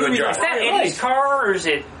nobody would drive. Is that Eddie's car, or is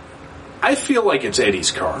it... I feel like it's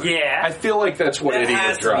Eddie's car. Yeah. I feel like that's what Eddie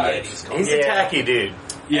would drive. He's a tacky dude.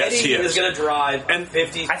 Yes, Eddie he is. going to drive and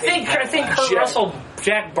 50s. I think Kurt Russell,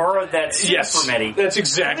 Jack borrowed that suit from Eddie. That's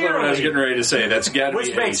exactly what I was getting ready to say. That's got to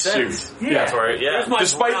be Eddie's suit. Yeah.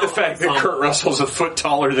 Despite the fact that Kurt Russell's a foot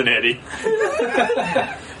taller than Eddie.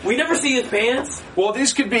 We never see his pants. Well,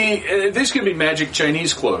 these could be magic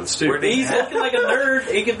Chinese clothes too. He's looking like a nerd.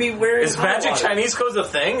 He could be wearing. Is magic Chinese clothes a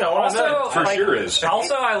thing? I want to know. For sure is.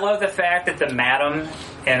 Also, I love the fact that the madam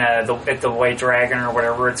at the White Dragon or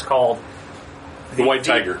whatever it's called. The White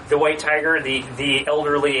Tiger. The White Tiger, the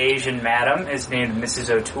elderly Asian madam is named Mrs.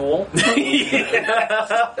 O'Toole.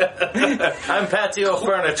 I'm Patio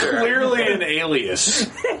Furniture. Clearly an alias.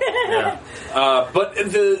 But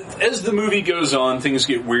as the movie goes on, things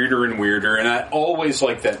get weirder and weirder, and I always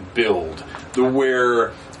like that build,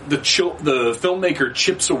 where the filmmaker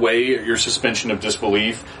chips away at your suspension of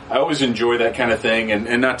disbelief. I always enjoy that kind of thing,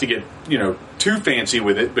 and not to get too fancy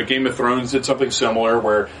with it, but Game of Thrones did something similar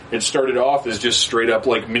where it started off as just straight up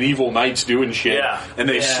like medieval knights doing shit, and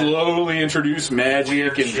they slowly introduce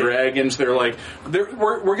magic and dragons. They're like,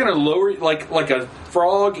 we're going to lower like a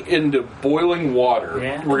frog into boiling water.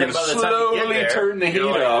 Yeah. We're going to slowly turn the heat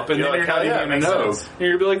up, and then you're not even going to know. You're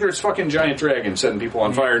going to be like, there's fucking giant dragons setting people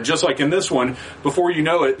on fire. And just like in this one, before you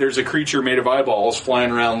know it, there's a creature made of eyeballs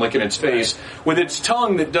flying around licking its face with its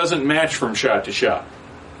tongue that doesn't match from shot to shot.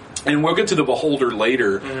 And we'll get to the Beholder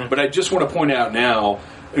later, but I just want to point out now,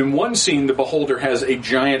 in one scene, the Beholder has a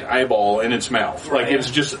giant eyeball in its mouth. Like,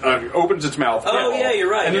 it's just opens its mouth. Oh, yeah, you're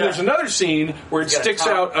right. And then there's another scene where it sticks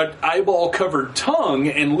out an eyeball-covered tongue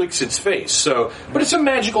and licks its face. So, but it's a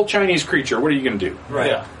magical Chinese creature. What are you going to do?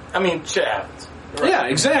 Right. Yeah. I mean, shit happens. Right. Yeah,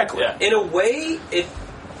 exactly. Yeah. In a way,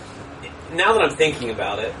 now that I'm thinking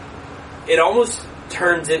about it, it almost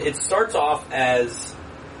turns it starts off as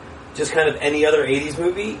just kind of any other 80s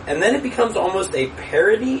movie, and then it becomes almost a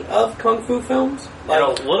parody of kung fu films. Like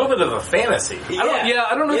a little bit of a fantasy.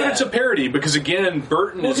 I don't know that it's a parody, because again,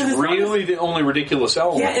 Burton is really the only ridiculous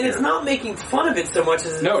element. Yeah, and it's not making fun of it so much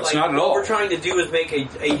as no, it's not at all. What we're trying to do is make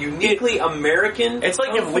a uniquely American. It's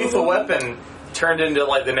like if Lethal Weapon turned into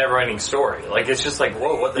like the Never-Ending Story. Like it's just like,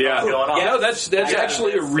 whoa, what the hell's going on? Yeah, no, that's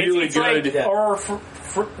actually a really good.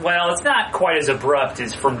 Well, it's not quite as abrupt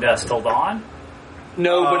as From Dusk Till Dawn.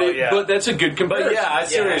 No, but that's a good comparison. But I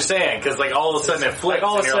see what you're saying, because like all of a sudden it flips. Like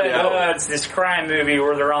all of a sudden, it's this crime movie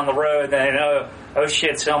where they're on the road, and oh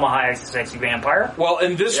shit, Selma Hayek's a sexy vampire. Well,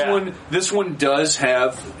 and this one does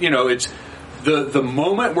have, it's the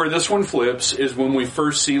moment where this one flips is when we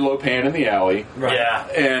first see Lo Pan in the alley. Right. Yeah.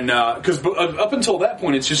 And, because up until that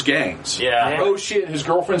point, it's just gangs. Yeah. Oh shit, his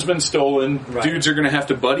girlfriend's been stolen. Right. Dudes are going to have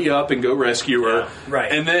to buddy up and go rescue her. Yeah.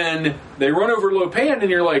 Right. And then they run over Lo Pan, and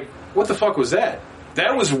you're like, what the fuck was that?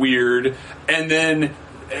 That was weird. And then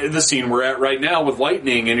the scene we're at right now with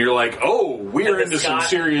lightning, and you're like, oh, we're into some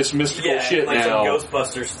serious mystical shit like now. Some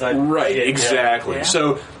Ghostbusters stuff. Right, exactly. Yeah.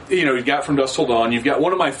 So, you got From Dusk Till Dawn. You've got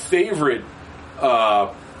one of my favorite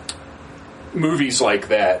movies like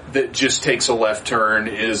that just takes a left turn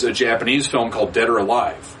is a Japanese film called Dead or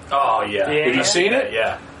Alive. Oh, yeah. Have you seen it?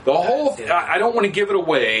 Yeah. The whole... I don't want to give it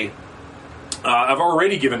away. I've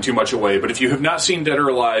already given too much away, but if you have not seen Dead or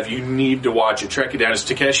Alive, you need to watch it. Track it down. It's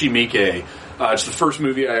Takeshi Miike. It's the first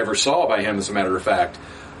movie I ever saw by him, as a matter of fact.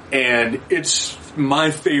 And it's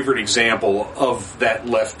my favorite example of that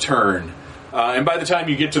left turn. And by the time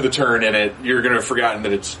you get to the turn in it, you're going to have forgotten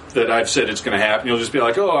that I've said it's going to happen. You'll just be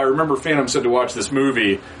like, oh, I remember Phantom said to watch this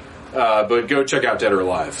movie, but go check out Dead or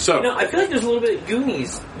Alive. So, I feel like there's a little bit of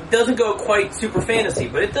Goonies. It doesn't go quite super fantasy,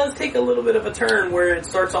 but it does take a little bit of a turn where it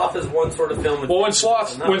starts off as one sort of film. Well, when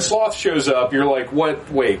Sloth shows up, you're like,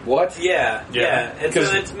 what? Wait, what? Yeah. And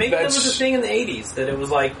so maybe that was a thing in the 80s, that it was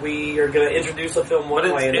like, we are going to introduce a film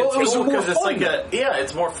one way. It's cool because it's like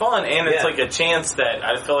it's more fun, and it's like a chance that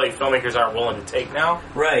I feel like filmmakers aren't willing to take now.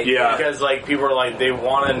 Right. Yeah. Because like people are like, they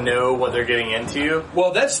want to know what they're getting into.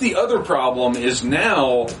 Well, that's the other problem is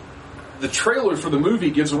now the trailer for the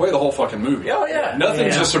movie gives away the whole fucking movie. Oh, yeah.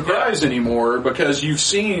 Nothing's a surprise anymore because you've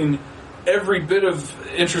seen every bit of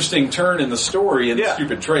interesting turn in the story in the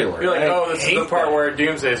stupid trailer. You're like, this is the part where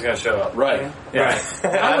Doomsday is going to show up. Right. Yeah.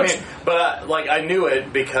 But I knew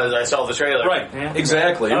it because I saw the trailer. Right. Yeah.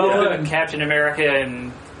 Exactly. Captain America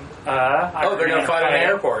and... they're going to fight in an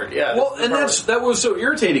airport. Yeah. Well, and that was so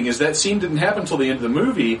irritating is that scene didn't happen until the end of the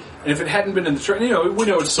movie, and if it hadn't been in the trailer, we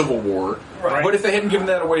know it's Civil War, right. But if they hadn't given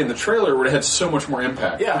that away in the trailer, it would have had so much more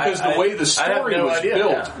impact. Yeah, because the way the story was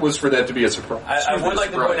built was for that to be a surprise. I would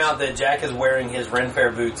like to point out that Jack is wearing his Ren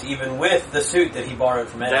Fair boots, even with the suit that he borrowed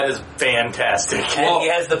from Ed. That is fantastic. And he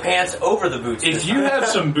has the pants over the boots. If you have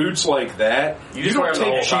some boots like that, you don't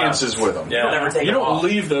take chances with them. Yeah. Never take you them don't off.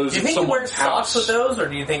 Leave those. Do you think he wears socks with those, or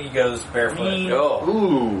do you think he goes barefoot?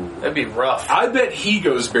 Ooh, that'd be rough. I bet he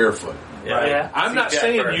goes barefoot. Yeah. I'm not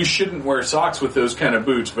saying you shouldn't wear socks with those kind of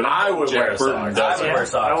boots, but I would wear socks. I would wear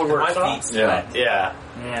socks. I would wear My socks. feet sweat. Yeah.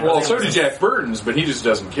 Well, so did Jack Burton's, but he just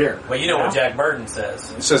doesn't care. Well, you know what Jack Burton says.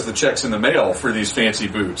 He says the check's in the mail for these fancy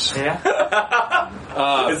boots. Yeah.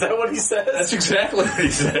 Is that what he says? That's exactly what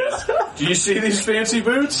he says. Do you see these fancy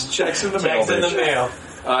boots? Check's in the mail. Check's in the mail.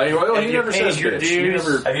 He never says your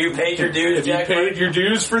dues? Have you paid your dues, Jack? Have you paid your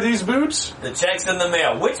dues for these boots? The check's in the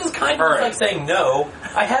mail, which is kind of like saying, no,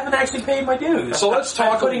 I haven't actually paid my dues. So let's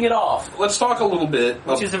talk... I'm putting it off. Let's talk a little bit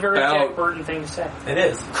which is a very Jack Burton thing to say. It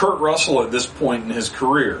is. Kurt Russell at this point in his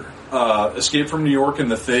career. Escape from New York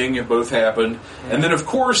and The Thing have both happened. Yeah. And then, of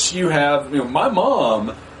course, you have... my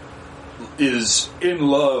mom is in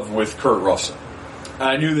love with Kurt Russell.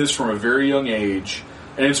 I knew this from a very young age.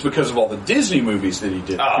 And it's because of all the Disney movies that he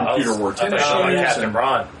did. Computer War Tennis Shows. Captain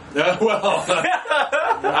Ron. Well,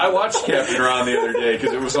 I watched Captain Ron the other day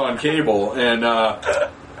because it was on cable, and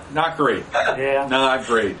not great. Yeah. Not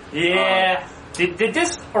great. Yeah. Did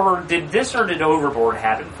this or did Overboard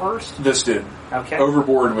happen first? This did. Okay.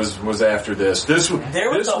 Overboard was after this. Didn't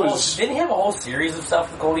he have a whole series of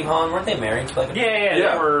stuff with Goldie Hawn? Weren't they married for like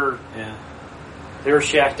They were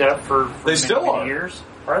shacked up for they still are. Years.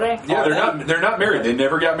 Are they? Yeah, they're not married. They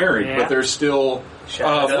never got married, but they're still.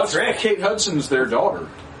 Kate Hudson's their daughter.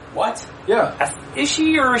 What? Yeah. Is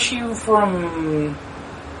she or is she from?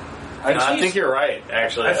 I think you're right.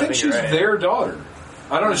 Actually, I think she's their daughter.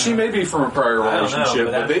 I don't know. She may be from a prior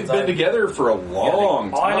relationship, but they've been together for a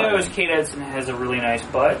long time. All I know is Kate Hudson has a really nice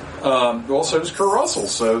butt. Well, so does Kurt Russell.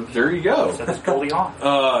 So there you go. So does Goldie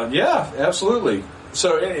Hawn. Yeah, absolutely.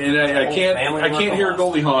 So, and I can't hear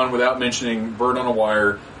Goldie Hawn without mentioning Bird on a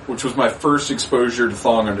Wire, which was my first exposure to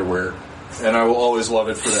thong underwear, and I will always love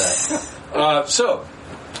it for that. So,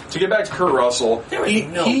 to get back to Kurt Russell,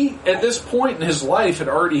 he at this point in his life had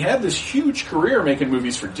already had this huge career making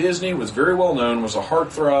movies for Disney, was very well known, was a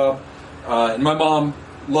heartthrob, and my mom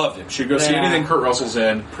loved him. She'd go see anything Kurt Russell's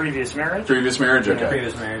in. Previous Marriage? Previous Marriage, okay. Yeah,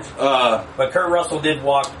 Previous Marriage. But Kurt Russell did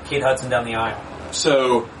walk Kate Hudson down the aisle.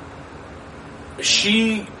 So...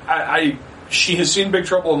 She has seen Big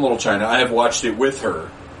Trouble in Little China. I have watched it with her.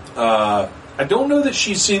 I don't know that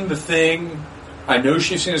she's seen The Thing. I know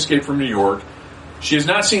she's seen Escape from New York. She has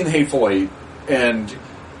not seen The Hateful Eight. And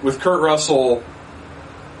with Kurt Russell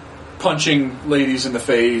punching ladies in the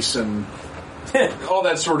face and all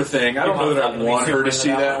that sort of thing, I don't know that I want her to see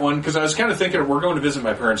that one. Because I was kind of thinking, we're going to visit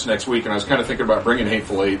my parents next week, and I was kind of thinking about bringing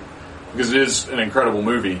Hateful Eight. Because it is an incredible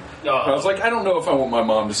movie. I was like, I don't know if I want my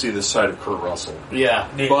mom to see this side of Kurt Russell. Yeah.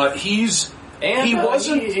 But he's And he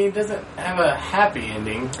wasn't. He doesn't have a happy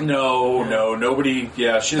ending. No, nobody.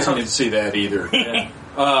 Yeah, she doesn't need to see that either.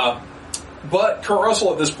 But Kurt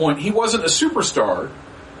Russell at this point, he wasn't a superstar,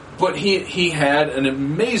 but he had an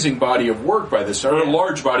amazing body of work by this time, or a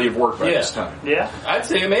large body of work by this time. Yeah, I'd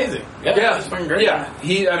say amazing. Yeah, it's been great. Yeah,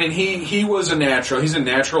 he was a natural. He's a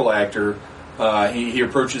natural actor. He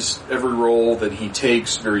approaches every role that he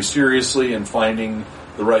takes very seriously and finding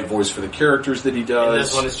the right voice for the characters that he does. And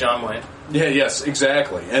this one is John Wayne. Yeah, yes,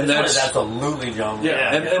 exactly. And this that's one is absolutely John Wayne.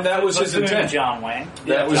 Yeah, and that was his intent. John Wayne.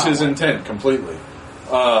 That was his intent completely.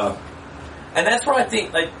 And that's where I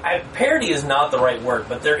think, parody is not the right word,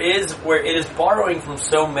 but there is where it is borrowing from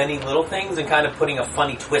so many little things and kind of putting a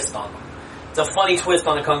funny twist on them. It's a funny twist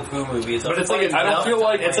on a kung fu movie. But it's like I don't feel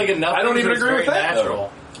like it's like enough. I don't even agree with that.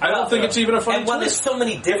 Natural. I don't think it's even a funny twist. And when there's so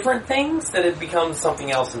many different things that it becomes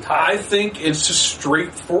something else entirely. I think it's just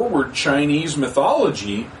straightforward Chinese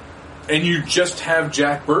mythology, and you just have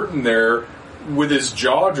Jack Burton there with his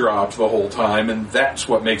jaw dropped the whole time, and that's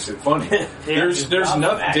what makes it funny. There's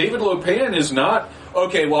nothing. David Lopan is not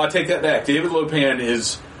okay. Well, I take that back. David Lopan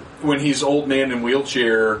is when he's old man in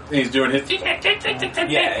wheelchair and he's doing his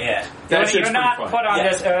yeah. You're not put on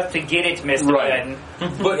this earth to get it, Mr. Right.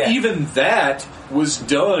 But even that was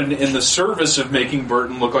done in the service of making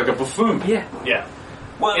Burton look like a buffoon. Yeah.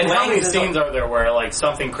 Well, and how many scenes are there where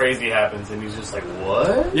something crazy happens and he's just like,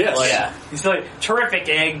 what? Yes. He's like, terrific,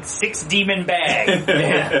 Egg, 6 demon bag.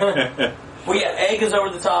 Well, Egg is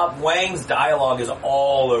over the top. Wang's dialogue is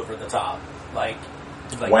all over the top. Like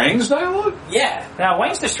Wang's dialogue? Yeah. Now,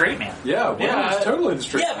 Wang's the straight man. Yeah, Wang's totally the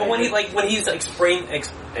straight man. Yeah, but when he's explaining...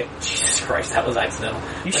 Jesus Christ, that was accidental.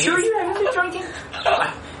 You sure you haven't been drinking?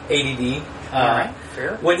 ADD. Alright,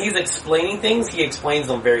 fair. When he's explaining things, he explains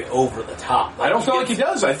them very over the top. I don't feel like he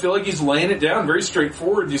does. I feel like he's laying it down very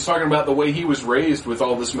straightforward. He's talking about the way he was raised with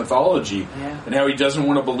all this mythology and how he doesn't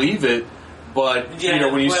want to believe it. But,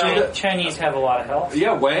 when you see that... Chinese have a lot of help.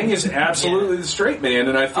 Yeah, Wang is absolutely the straight man,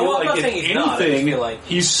 and I feel like if anything,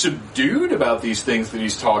 he's subdued about these things that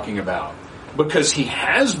he's talking about. Because he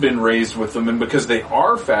has been raised with them, and because they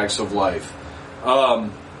are facts of life.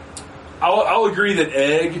 I'll agree that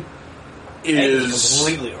Egg is...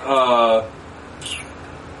 completely right.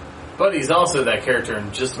 But he's also that character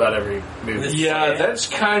in just about every movie. Yeah, that's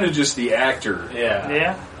kind of just the actor.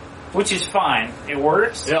 Yeah. Which is fine. It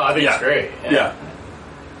works. Yeah, I think it's great. Yeah.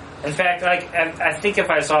 In fact, I think if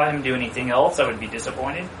I saw him do anything else, I would be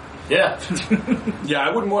disappointed. Yeah. Yeah,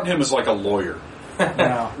 I wouldn't want him as like a lawyer.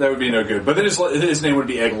 No. That would be no good. But then his name would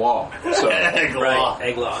be Egg Law. So. Egg Law.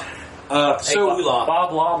 Egg Law. So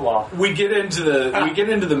Bob Law. We get into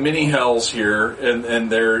the mini hells here, and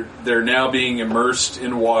they're now being immersed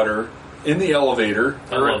in water in the elevator.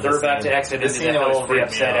 They're about to exit into the hell of the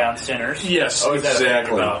upside down sinners. Yes,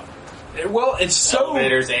 exactly. Well, it's so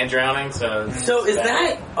elevators and drowning. So is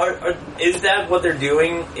that what they're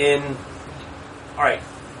doing in? All right,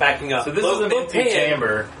 backing up. So this is an empty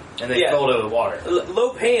chamber, and they fill it with water.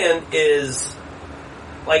 Lopan is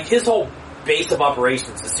like his whole base of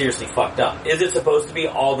operations is seriously fucked up. Is it supposed to be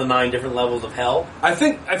all the 9 different levels of hell? I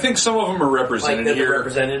think some of them are represented here.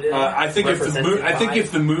 Represented. I think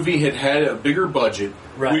if the movie had a bigger budget,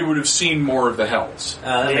 we would have seen more of the hells.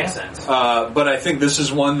 That makes sense. But I think this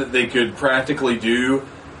is one that they could practically do,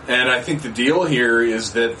 and I think the deal here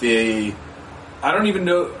is that I don't even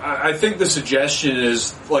know. I think the suggestion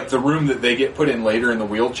is like the room that they get put in later in the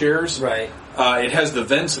wheelchairs. Right. It has the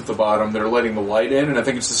vents at the bottom that are letting the light in, and I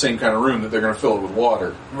think it's the same kind of room that they're going to fill it with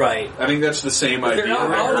water. Right. I think that's the same idea. They're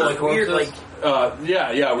not all these weird, where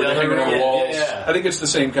they're hanging on the walls. Yeah. I think it's the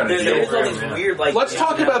same kind of deal. There's all these weird, Let's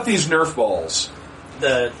talk about these Nerf balls.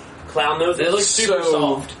 The clown noses. They look super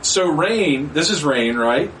soft. So Rain, this is Rain,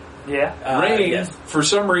 right? Yeah. Rain, for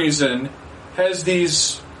some reason, has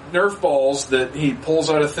these Nerf balls that he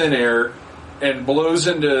pulls out of thin air and blows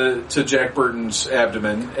into Jack Burton's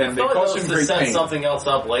abdomen, and they cause him great pain. Something else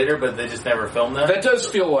up later, but they just never filmed that. That does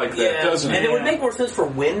feel like that, doesn't it? And it would make more sense for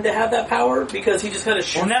Wind to have that power because he just kind of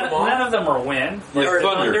shoots them off. None of them are Wind. Or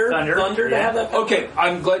Thunder to have that power. Okay,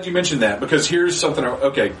 I'm glad you mentioned that because here's something.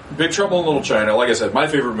 Okay, Big Trouble in Little China, like I said, my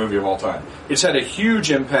favorite movie of all time. It's had a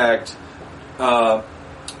huge impact. I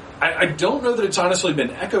don't know that it's honestly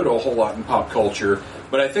been echoed a whole lot in pop culture,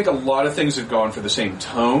 but I think a lot of things have gone for the same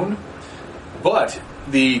tone. But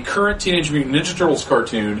the current Teenage Mutant Ninja Turtles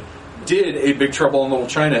cartoon did a Big Trouble in Little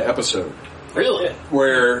China episode. Really?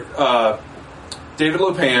 Where David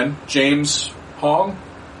Lopan, James Hong...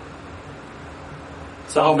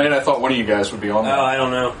 Oh man, I thought one of you guys would be on that. Oh, I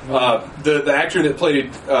don't know. The actor that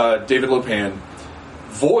played David Lopan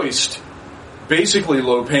voiced basically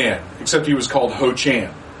Lopan, except he was called Ho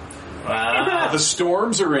Chan. Wow. The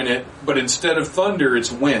storms are in it, but instead of thunder,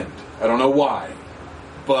 it's wind. I don't know why.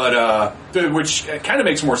 But, which kind of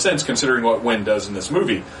makes more sense considering what wind does in this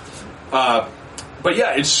movie. But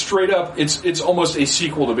yeah, it's straight up, it's almost a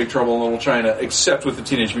sequel to Big Trouble in Little China, except with the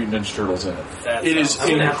Teenage Mutant Ninja Turtles in it. It is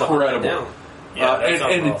incredible. Yeah,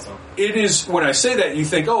 and awesome. It is, when I say that, you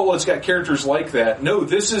think, oh, well, it's got characters like that. No,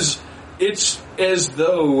 it's as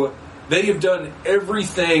though they have done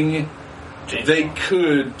everything they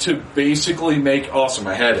could to basically make, awesome,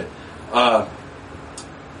 I had it.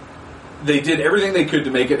 They did everything they could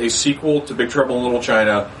to make it a sequel to Big Trouble in Little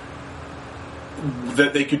China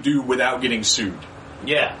that they could do without getting sued.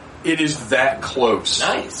 Yeah. It is that close.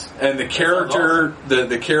 Nice. And the character, awesome.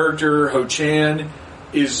 the character, Ho Chan,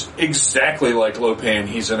 is exactly like Lo Pan.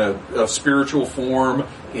 He's in a spiritual form.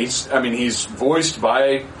 He's voiced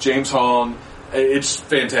by James Hong. It's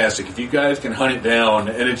fantastic. If you guys can hunt it down,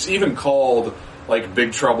 and it's even called like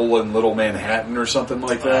Big Trouble in Little Manhattan or something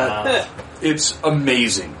like that. It's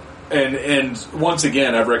amazing. And once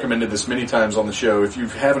again, I've recommended this many times on the show. If you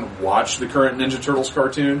haven't watched the current Ninja Turtles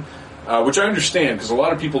cartoon, which I understand because a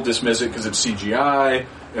lot of people dismiss it because it's CGI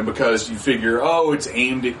and because you figure, oh, it's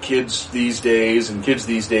aimed at kids these days and kids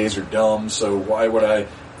these days are dumb. So why would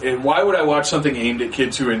I watch something aimed at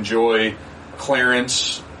kids who enjoy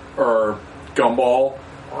Clarence or Gumball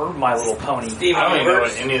or My Little Pony? I don't even know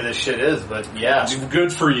what any of this shit is, but yeah,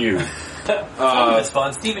 good for you. It's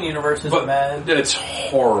fun. Steven Universe isn't bad. It's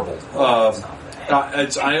horrible.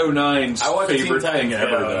 It's IO9's favorite thing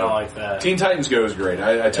ever. I like that. Teen Titans Go is great.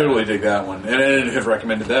 I totally dig that one, and I have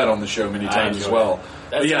recommended that on the show many times as well.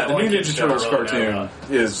 But yeah, the new Ninja Turtles cartoon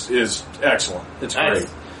is excellent. It's great.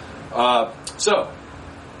 So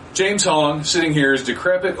James Hong sitting here is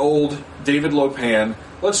decrepit old David Lo Pan.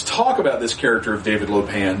 Let's talk about this character of David Lo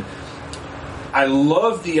Pan. I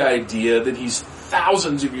love the idea that he's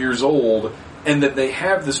thousands of years old and that they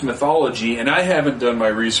have this mythology, and I haven't done my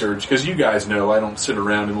research because you guys know I don't sit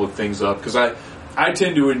around and look things up because I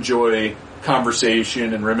tend to enjoy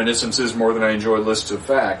conversation and reminiscences more than I enjoy lists of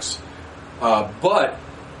facts. But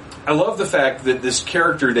I love the fact that this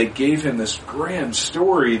character, they gave him this grand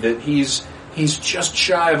story that he's just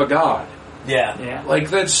shy of a god. Yeah.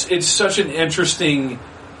 Like it's such an interesting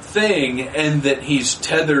thing, and that he's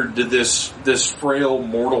tethered to this frail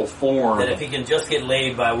mortal form. That if he can just get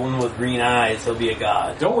laid by a woman with green eyes, he'll be a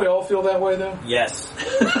god. Don't we all feel that way, though? Yes.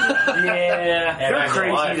 Yeah. They're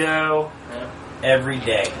crazy, though. Yeah. Every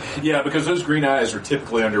day. Yeah, because those green eyes are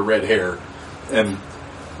typically under red hair, and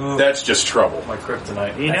that's just trouble. My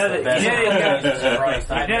kryptonite. You know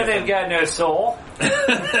they've got no soul.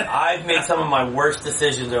 I've made some of my worst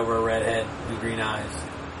decisions over a redhead with green eyes.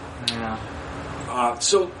 Yeah.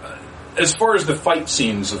 So, as far as the fight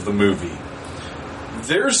scenes of the movie,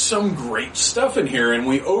 there's some great stuff in here, and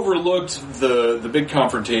we overlooked the big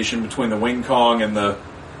confrontation between the Wing Kong and the...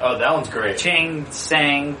 Oh, that one's great. Chang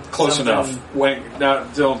Sang. Close enough.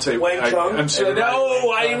 Don't say... Wang Chung? I'm saying...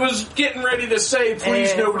 No, I was getting ready to say,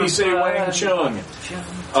 please nobody say Wang Chung.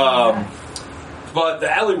 But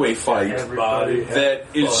the alleyway fight that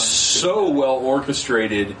is so well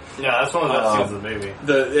orchestrated. Yeah, that's one of the best scenes of the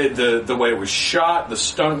movie. The way it was shot, the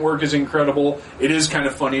stunt work is incredible. It is kind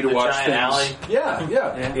of funny to watch things. Alley.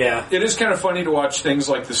 Yeah. It is kind of funny to watch things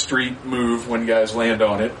like the street move when guys land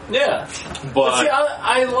on it. Yeah, but see,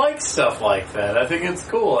 I like stuff like that. I think it's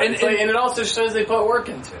cool, and it also shows they put work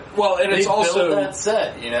into it. Well, and it's also built that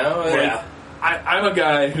set, you know. Yeah. I'm a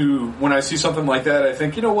guy who, when I see something like that, I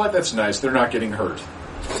think, you know what, that's nice. They're not getting hurt.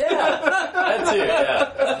 Yeah, that too,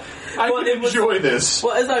 yeah. I can enjoy this.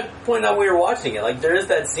 Well, as I pointed out when we were watching it, like, there is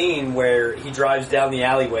that scene where he drives down the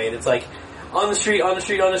alleyway, and it's like, on the street,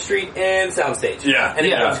 and soundstage. Yeah. And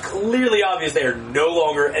it becomes clearly obvious they are no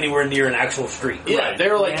longer anywhere near an actual street. Yeah, right. They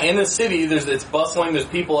were like in the city, it's bustling, there's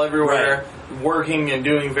people everywhere working and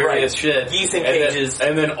doing various shit. Geese in cages.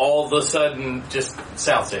 And then all of a sudden, just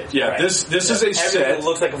soundstage. Yeah, this is a set. Everything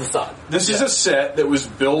looks like a facade. This is a set that was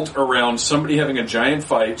built around somebody having a giant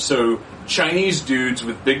fight, so Chinese dudes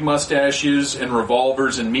with big mustaches and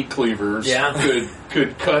revolvers and meat cleavers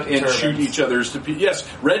could cut and shoot each other's to pieces. Yes,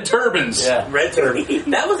 red turbans. Yeah, red turbans.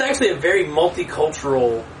 That was actually a very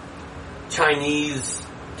multicultural Chinese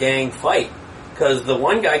gang fight, because the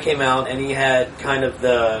one guy came out and he had kind of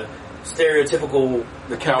the stereotypical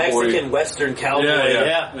Mexican Western cowboy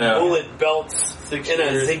bullet belts in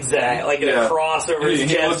a zigzag, like in a cross over his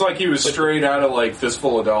chest. He looked like he was straight out of like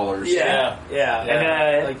Fistful of Dollars. Yeah.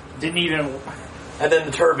 And didn't even... And then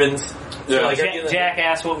the turbans. Yeah. Like, Jack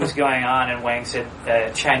asked what was going on, and Wang said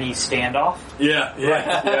Chinese standoff. Yeah.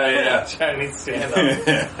 Chinese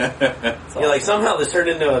standoff. Like somehow this turned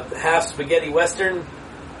into a half spaghetti Western.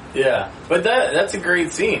 Yeah, but that's a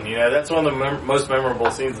great scene. You know, that's one of the most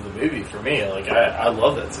memorable scenes of the movie for me. Like, I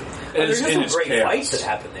love that scene. There's some great fights that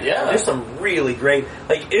happen there. Yeah, there's some really great,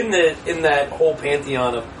 like in that whole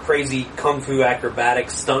pantheon of crazy kung fu acrobatic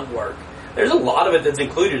stunt work. There's a lot of it that's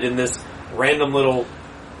included in this random little,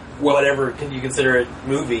 whatever can you consider it,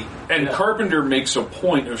 movie. And Carpenter makes a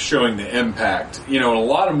point of showing the impact. You know, in a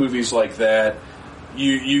lot of movies like that,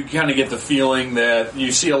 you kind of get the feeling that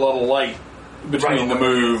you see a lot of light between the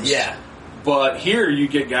moves. Yeah. But here you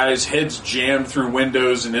get guys' heads jammed through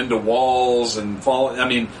windows and into walls and falling. I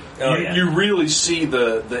mean, you really see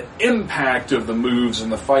the impact of the moves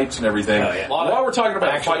and the fights and everything. Oh, yeah. While we're talking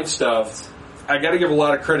about fight stuff, I got to give a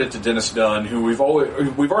lot of credit to Dennis Dunn, who we've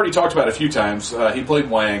already talked about a few times. He played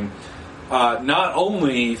Wang, not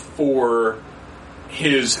only for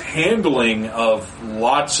his handling of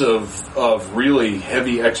lots of really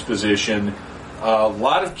heavy exposition, a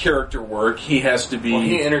lot of character work. He has to be. Well,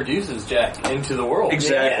 he introduces Jack into the world.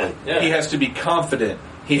 Exactly. Yeah. He has to be confident.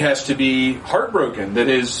 He has to be heartbroken that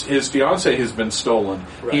his fiancée has been stolen.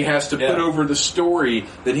 Right. He has to put over the story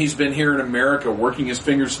that he's been here in America working his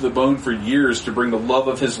fingers to the bone for years to bring the love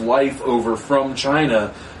of his life over from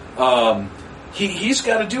China. He's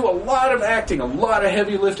got to do a lot of acting, a lot of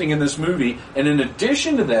heavy lifting in this movie. And in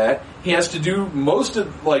addition to that, he has to do most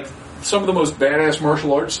of, like, some of the most badass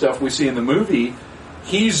martial arts stuff we see in the movie,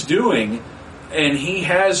 he's doing, and he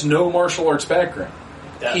has no martial arts background.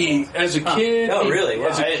 He, as a kid,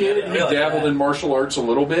 he dabbled in martial arts a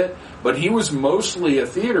little bit, but he was mostly a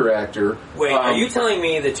theater actor. Wait, are you telling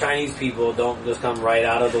me that Chinese people don't just come right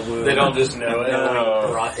out of the womb? They don't just know it.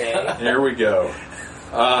 Karate. There we go.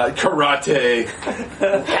 Karate.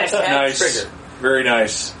 Nice. Trigger. Very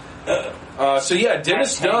nice. So yeah,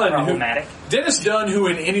 Dennis Dunn, who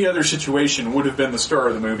in any other situation would have been the star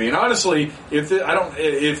of the movie. And honestly, if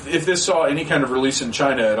this saw any kind of release in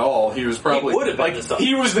China at all, he was probably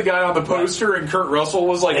he was the guy on the poster, and Kurt Russell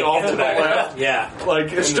was like off to the left. Yeah, like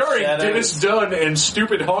starring Dennis Dunn and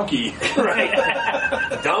Stupid Honky.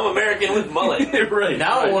 Right, dumb American with mullet. Right.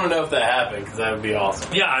 Now I want to know if that happened because that would be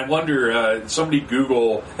awesome. Yeah, I wonder. Somebody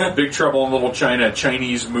Google Big Trouble in Little China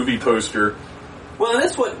Chinese movie poster. Well, and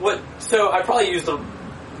that's what. So I probably used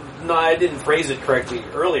no, I didn't phrase it correctly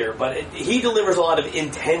earlier, but he delivers a lot of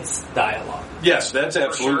intense dialogue. Yes, that's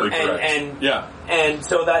absolutely correct. And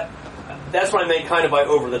so that's what I meant kind of by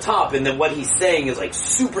over the top, and then what he's saying is like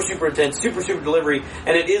super, super intense, super, super delivery,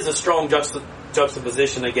 and it is a strong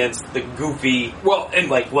juxtaposition against the goofy,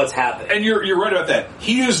 and like what's happening. And you're right about that.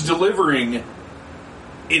 He is delivering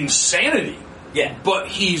insanity. Yeah. But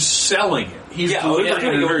he's selling it. He's delivering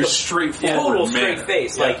it in a very straightforward total manner. Straight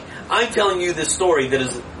face. Yeah. Like, I'm telling you this story that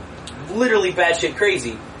is literally batshit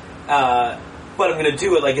crazy, but I'm going to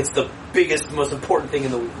do it like it's the biggest, most important thing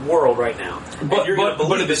in the world right now. But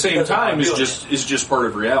at the same time, is just part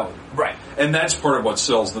of reality. Right. And that's part of what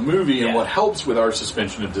sells the movie and what helps with our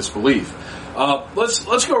suspension of disbelief.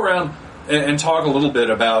 Let's go around and talk a little bit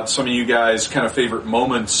about some of you guys' kind of favorite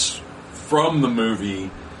moments from the movie.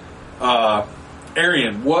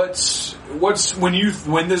 Arian, what's when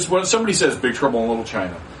somebody says Big Trouble in Little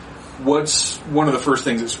China, what's one of the first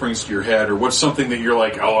things that springs to your head, or what's something that you're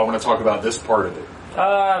like, I want to talk about this part of it?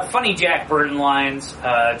 Funny Jack Burton lines,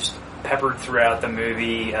 just peppered throughout the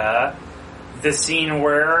movie. The scene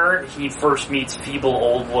where he first meets feeble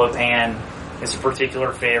old Lo Pan is a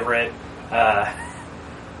particular favorite.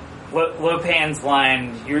 Lo Pan's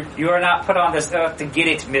line, "You are not put on this earth to get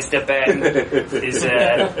it, Mr. Ben," is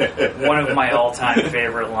one of my all-time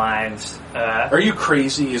favorite lines. Are you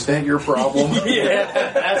crazy? Is that your problem? Yeah,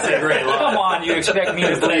 that's a great line. Come on, you expect me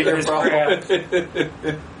to believe this crap?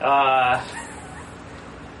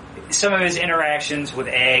 Some of his interactions with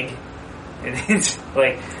Egg, it's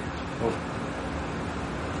like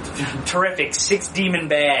terrific. 6 demon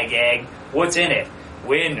bag, Egg. What's in it?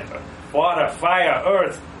 Wind, water, fire,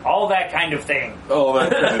 earth. All that kind of thing. Oh,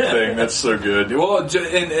 that kind of thing. That's so good. Well,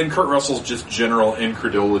 and Kurt Russell's just general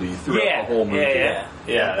incredulity throughout the whole movie.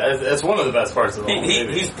 Yeah, that's one of the best parts of the whole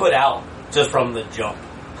movie. He's put out just from the jump.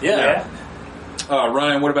 Yeah.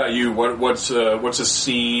 Ryan, what about you? What's a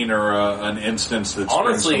scene or an instance that's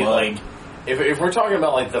honestly like if we're talking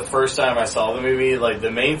about like the first time I saw the movie, like the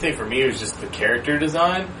main thing for me was just the character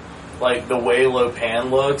design. Like the way Lo Pan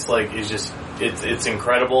looks, like is just it's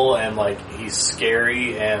incredible, and like he's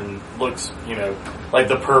scary and looks, like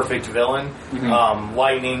the perfect villain. Mm-hmm.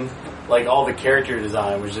 Lightning, like all the character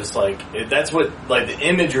design was just like that's what like the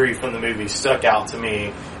imagery from the movie stuck out to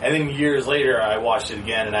me. And then years later, I watched it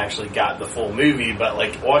again and actually got the full movie. But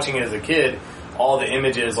like watching it as a kid, all the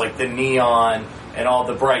images, like the neon and all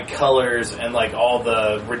the bright colors and like all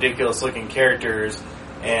the ridiculous looking characters.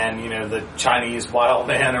 and the Chinese wild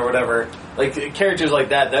man or whatever. Like characters like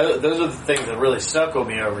that. Those are the things that really stuck with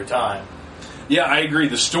me over time. Yeah, I agree.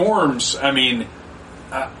 The Storms. I mean,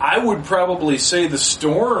 I would probably say the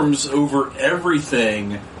Storms over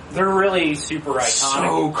everything. They're really super iconic.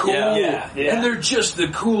 So cool. Yeah. And they're just the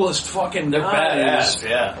coolest fucking They're badass.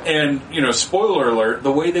 Yeah. And, spoiler alert,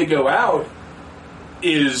 the way they go out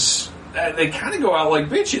is, they kind of go out like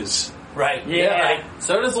bitches. Right. Yeah. Right.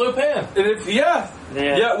 So does Lupin. And yeah,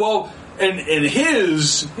 well, and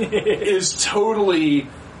his is totally,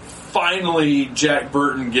 finally, Jack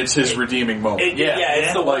Burton gets his redeeming moment.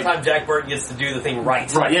 It's the one time Jack Burton gets to do the thing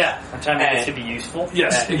right. Right. Yeah. One time it gets to be useful.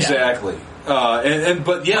 Yes, exactly. But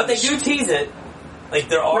they do tease it. Like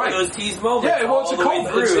there are those tease moments. Yeah, well,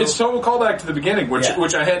 it's total callback to the beginning,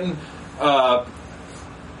 which I hadn't.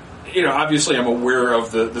 Obviously, I'm aware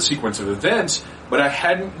of the sequence of events, but I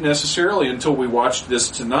hadn't necessarily until we watched this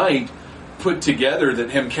tonight put together that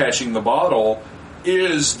him catching the bottle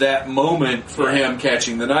is that moment for him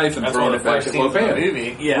catching the knife and throwing it back at Lupin.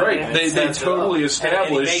 Movie. Yeah, right. They totally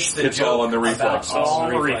establish it's all in the reflex. All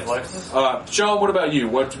in the reflexes. John, what about you?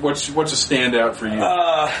 What's a standout for you?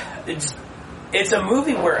 It's a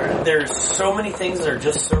movie where there's so many things that are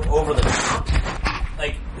just so over the top.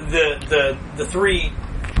 Like the three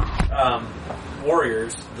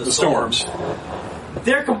warriors, the Storms.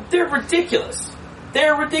 They're ridiculous.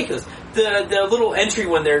 They're ridiculous. The little entry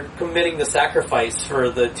when they're committing the sacrifice for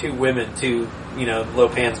the two women to,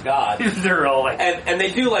 Lopin's god. They're all like... And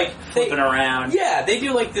they do like... flipping around. Yeah, they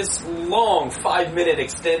do like this long 5-minute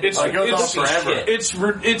extended... It goes on forever.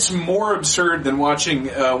 It's more absurd than watching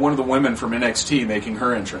one of the women from NXT making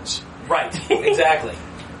her entrance. Right, exactly.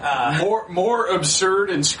 More absurd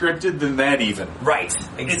and scripted than that even. Right,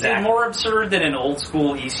 exactly. It's more absurd than an old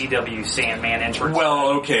school ECW Sandman entrance.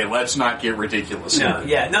 Well, okay, let's not get ridiculous.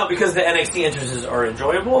 No, because the NXT entrances are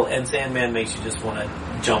enjoyable, and Sandman makes you just want to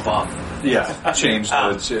jump off. Yeah, change the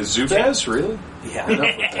Zubaz, really? Yeah,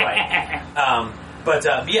 right. But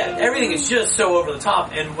everything is just so over the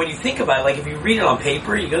top, and when you think about it, like if you read it on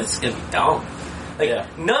paper, you go, "This is going to be dumb."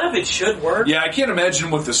 None of it should work. Yeah, I can't imagine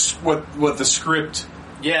what the script.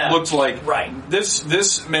 Looked like. Right.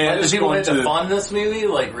 This man is going to fund this movie,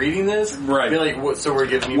 like reading this. Right. So we're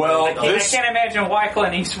giving you. I can't imagine why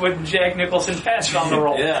Clint Eastwood and Jack Nicholson passed on the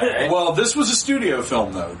role. Right? Well, this was a studio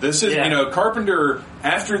film, though. This is, Carpenter,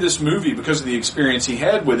 after this movie, because of the experience he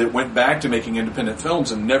had with it, went back to making independent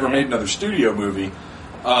films and never made another studio movie.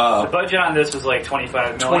 The budget on this was like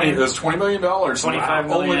 $25 million. It was $20 million. $25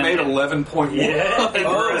 million. Only made 11.1. Yeah.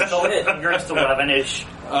 Grossed 11-ish.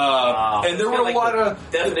 And there were a lot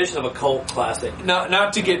of definition of a cult classic.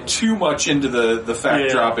 Not to get too much into the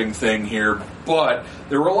fact dropping thing here, but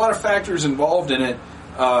there were a lot of factors involved in it.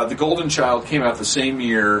 The Golden Child came out the same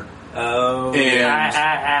year. Oh, and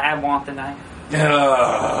I want the knife.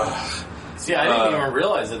 See, I didn't even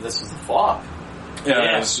realize that this was a flop.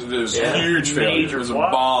 Yeah, it was a huge failure. It was a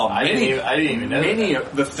bomb. I didn't even know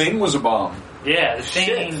that. The Thing was a bomb. Yeah, The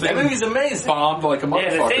Thing. That movie's amazing. Bombed like a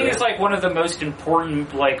motherfucker. Yeah, The Thing is like one of the most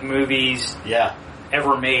important movies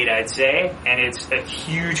ever made, I'd say, and it's a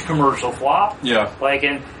huge commercial flop. Yeah.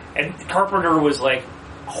 And Carpenter was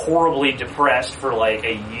horribly depressed for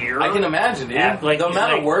a year. I can imagine, dude. The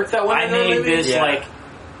amount of work that went into I made this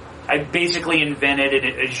I basically invented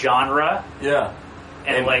a genre. Yeah.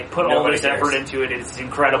 And put all this effort into it. It's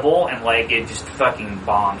incredible, and it just fucking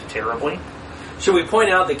bombed terribly. Should we point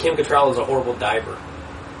out that Kim Cattrall is a horrible diver?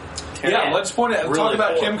 Yeah, let's talk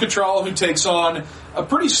about Kim Cattrall, who takes on a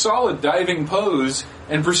pretty solid diving pose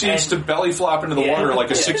and proceeds to belly flop into the water like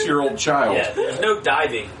a 6-year-old child. Yeah, there's no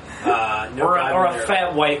diving. Or a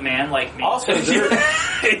fat white man like me. Also,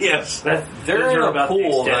 yes, they're in a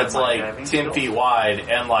pool that's 10 feet wide,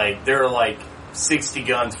 and there are 60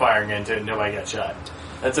 guns firing into it, and nobody got shot.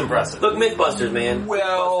 That's impressive. Look, Mythbusters, man.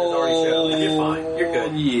 Well, you're fine. You're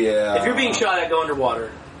good. Yeah. If you're being shot at, go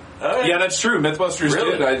underwater. Yeah, that's true. Mythbusters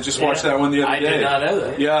did. I just watched that one the other day. I did not know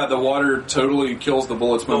that. Yeah, the water totally kills the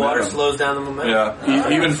bullet's momentum. The water slows down the momentum.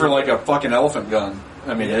 Yeah, even for a fucking elephant gun.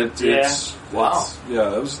 I mean, it's... Wow.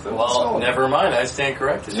 That was solid. Never mind. I stand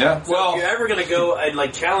corrected. Yeah. So if you're ever going to go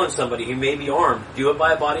and challenge somebody who may be armed, do it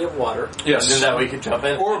by a body of water. Yes. And then that we could jump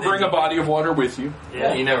in. Or bring a body of water with you.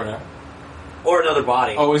 Yeah, you never know. Or another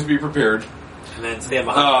body. Always be prepared. And then stand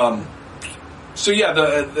behind. So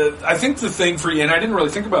I think the thing for you, and I didn't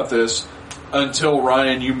really think about this until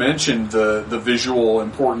Ryan, you mentioned the visual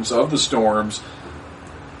importance of the Storms.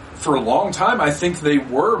 For a long time, I think they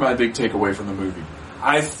were my big takeaway from the movie.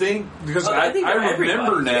 I think because I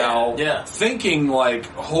remember now thinking like,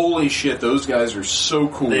 holy shit, those guys are so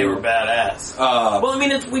cool. They were badass. Well, I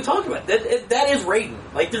mean, we talked about that. That is Raiden.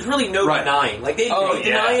 Like, there's really no denying. Like, they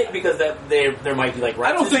deny it because there might be like.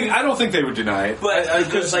 I don't think they would deny it. But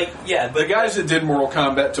because the guys that did Mortal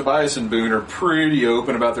Kombat, Tobias and Boone, are pretty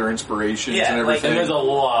open about their inspirations and everything. And there's a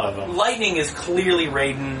lot of them. Lightning is clearly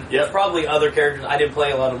Raiden. Yep. There's probably other characters. I didn't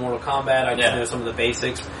play a lot of Mortal Kombat. I just know some of the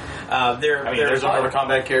basics. There's a Mortal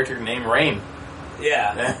Kombat character named Rain.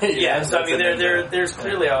 Yeah. So I mean, there's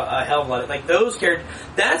clearly a hell of a lot. Like those characters.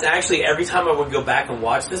 That's actually every time I would go back and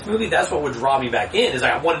watch this movie. That's what would draw me back in. Is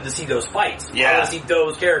I wanted to see those fights. Yeah. I wanted to see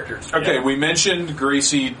those characters. Okay, we mentioned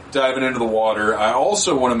Gracie diving into the water. I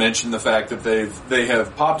also want to mention the fact that they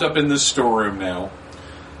have popped up in this storeroom now.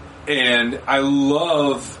 And I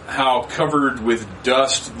love how covered with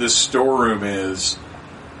dust this storeroom is.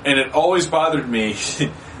 And it always bothered me.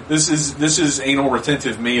 This is anal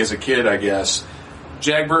retentive me as a kid, I guess.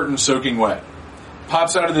 Jack Burton soaking wet.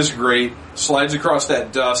 Pops out of this grate, slides across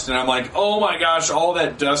that dust, and I'm like, oh my gosh, all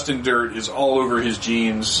that dust and dirt is all over his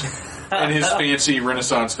jeans and his fancy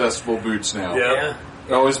Renaissance Festival boots now. Yeah.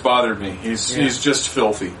 It always bothered me. He's just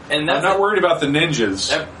filthy. And I'm not worried about the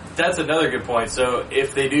ninjas. That's another good point. So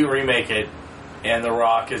if they do remake it, and The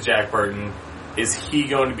Rock is Jack Burton, is he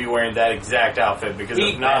going to be wearing that exact outfit? Because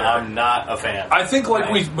if not, I'm not a fan. I think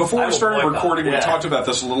before we started recording, we talked about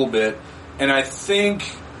this a little bit, and I think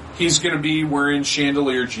he's going to be wearing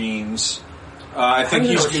chandelier jeans. I think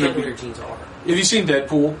he's going to be. Chandelier jeans are. Have you seen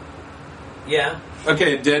Deadpool? Yeah.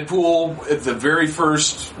 Okay, Deadpool, at the very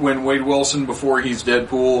first, when Wade Wilson, before he's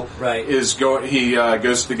Deadpool, he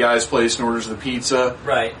goes to the guy's place and orders the pizza.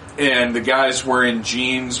 Right. And the guy's wearing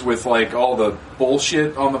jeans with, like, all the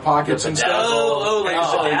bullshit on the pockets and stuff.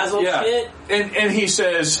 Dazzle shit? And he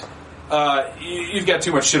says, you've got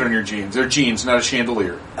too much shit on your jeans. They're jeans, not a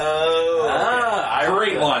chandelier.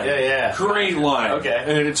 Great line. Yeah. Great line. Okay.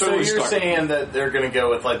 And it's so you're saying that they're going to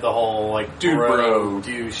go with, like, the whole, like, dude bro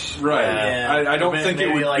douche. Right. Yeah. I don't think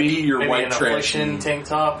it would be your white trash. Affliction tank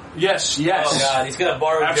top? Yes. Oh god, he's going to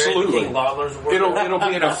borrow Absolutely. King Lawler's work. It'll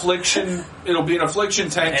be an affliction. It'll be an affliction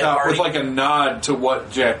tank top with like a nod to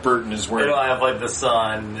what Jack Burton is wearing. It'll have like the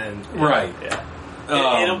sun and right.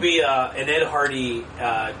 Yeah. It'll be an Ed Hardy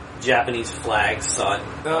Japanese flag son.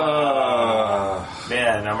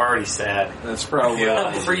 Man, I'm already sad. That's probably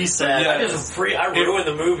I'm pre-sad. I ruined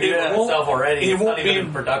the movie myself already. It's not even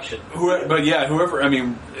in production. Whoever. I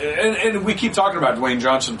mean, and we keep talking about Dwayne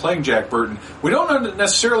Johnson playing Jack Burton. We don't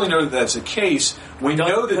necessarily know that that's the case. We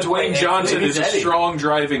know that Dwayne Johnson is a strong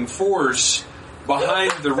driving force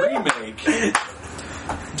behind the remake.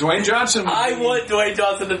 Dwayne Johnson. I want Dwayne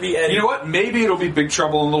Johnson to be Eddie. You know what? Maybe it'll be Big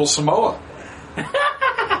Trouble in Little Samoa.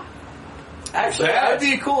 Actually, I'd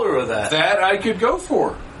be cooler with that. That I could go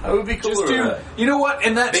for. I would be cooler with that. You know what?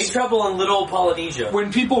 And that's Big Trouble in Little Polynesia.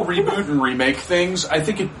 When people reboot and remake things, I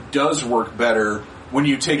think it does work better when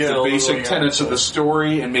you take the basic tenets of the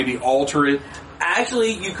story and maybe alter it.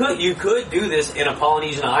 Actually, you could do this in a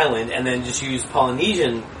Polynesian island and then just use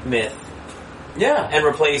Polynesian myth. Yeah, and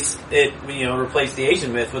replace the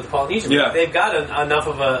Asian myth with the Polynesian myth. They've got enough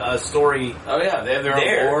of a story. Oh yeah, they have their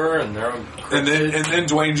own lore and their own. And then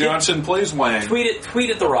Dwayne Johnson plays Wang. Tweet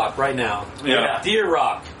at The Rock right now. Yeah, Dear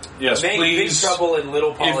Rock. Yes, make please. Big Trouble in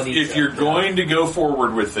Little Polynesia. If you're going to go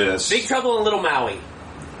forward with this, Big Trouble in Little Maui.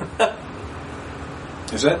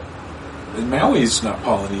 Is that Maui's not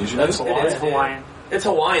Polynesian? That's Hawaiian. It's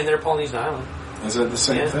Hawaiian. They're a Polynesian island. Is that the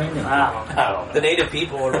same thing? I don't know. The native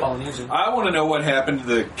people are Polynesian. I want to know what happened to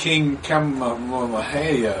the King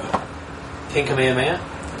Kamehameha. King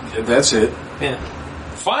Kamehameha? That's it. Yeah.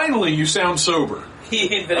 Finally, you sound sober. He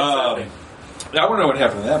invented something. I want to know what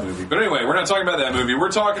happened to that movie. But anyway, we're not talking about that movie. We're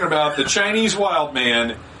talking about the Chinese Wild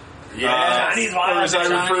Man. Yeah, Chinese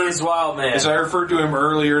Wild Man. As I referred to him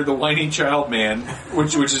earlier, the whiny child man,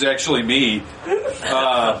 which is actually me.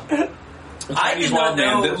 I did not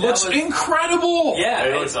know that looks incredible. Yeah,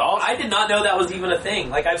 it looks awesome. I did not know that was even a thing.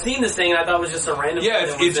 Like I've seen this thing, and I thought it was just a random. Yeah,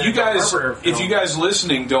 thing if you guys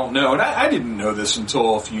listening don't know, and I didn't know this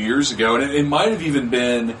until a few years ago, and it might have even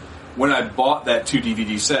been when I bought that 2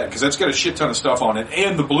 DVD set because that's got a shit ton of stuff on it,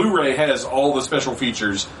 and the Blu-ray has all the special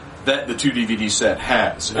features that the 2 DVD set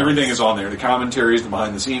has. Nice. Everything is on there. The commentaries, the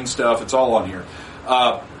behind-the-scenes stuff, it's all on here.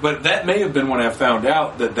 But that may have been when I found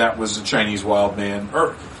out that was a Chinese Wild Man,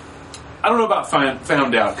 or I don't know about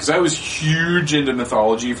found out, because I was huge into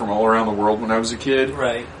mythology from all around the world when I was a kid.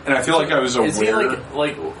 Right. And I feel like I was aware. Is he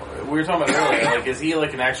like we were talking about earlier, like, is he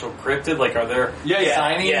like an actual cryptid? Like, are there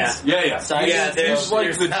signings? Yeah. Signings? There's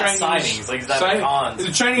like the Chinese signings. Like, he's not cons.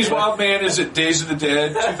 The Chinese Wild Man is at Days of the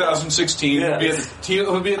Dead 2016.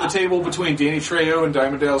 He'll be at the table between Danny Trejo and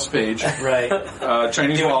Diamond Dallas Page. Right.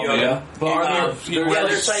 Chinese Wild Man. But are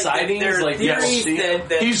there sightings? There are like, theories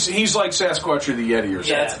that he's like Sasquatch or the Yeti or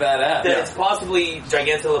something. That's badass. That it's possibly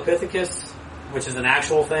Gigantolopithecus, which is an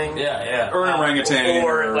actual thing. Yeah. Or an orangutan.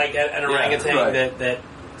 Or like an orangutan that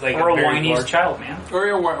like or a Chinese child, man. Or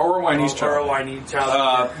a Chinese child. Or a Chinese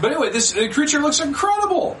child. But anyway, this creature looks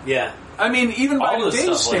incredible. Yeah. I mean, even by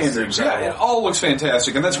today's standards, it all looks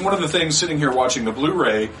fantastic. And that's one of the things sitting here watching the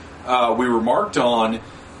Blu-ray we remarked on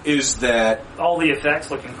is that all the effects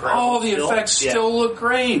look incredible. All the effects still look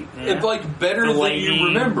great. Yeah. It's like better than you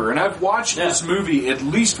remember. And I've watched this movie at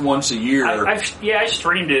least once a year. I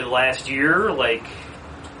streamed it last year, like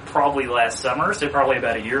probably last summer, so probably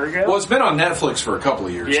about a year ago. Well, it's been on Netflix for a couple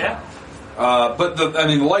of years now. But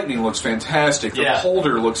the lightning looks fantastic. The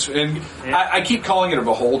beholder looks, and I keep calling it a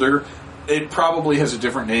beholder. It probably has a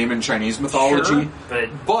different name in Chinese mythology,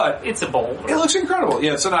 but it's a beholder. It looks incredible.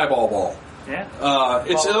 Yeah, it's an eyeball ball. Yeah.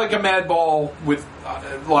 It's like a mad ball with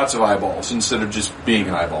lots of eyeballs instead of just being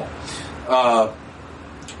an eyeball.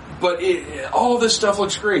 But all this stuff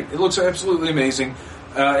looks great. It looks absolutely amazing.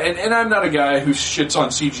 And I'm not a guy who shits on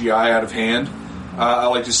CGI out of hand. I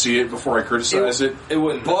like to see it before I criticize it. It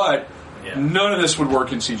wouldn't. But none of this would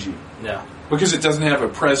work in CG. No. Because it doesn't have a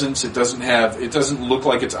presence. It doesn't look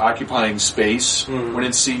like it's occupying space when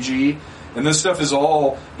it's CG. And this stuff is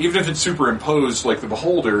all, even if it's superimposed like the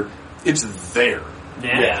Beholder, it's there.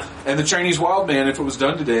 Yeah. And the Chinese Wild Man, if it was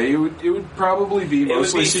done today, it would probably be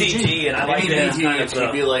mostly CG. And I like that.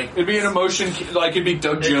 It'd be an emotion, like it'd be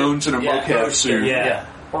Doug Jones in a mocap suit. Yeah.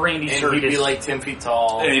 Or Andy Serkis. And he'd be like 10 feet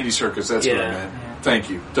tall. Andy Serkis, that's what I meant. Thank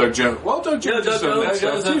you. Doug Jones. Well, Doug Jones has done that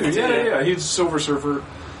stuff too. Yeah. He's Silver Surfer.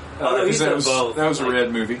 He's done both. That was a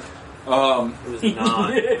rad movie. It was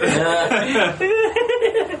not.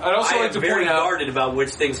 I'd also like to point out, guarded about which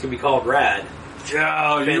things can be called rad.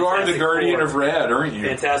 Yeah, you are the guardian of Rad, aren't you?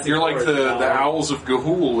 Fantastic. You're like the Owls of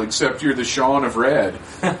Ga'Hoole, except you're the Shaun of Rad.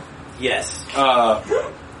 Yes.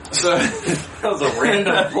 So that was a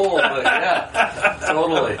random pull, but yeah,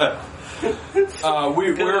 totally.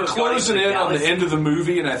 We're closing in on the end of the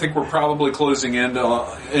movie, and I think we're probably closing in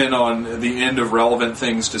on the end of relevant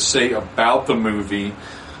things to say about the movie.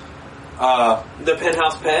 The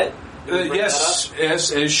Penthouse Pet? Yes,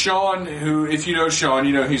 as Sean, who, if you know Sean,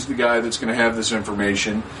 you know he's the guy that's going to have this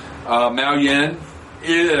information. Mao Yen,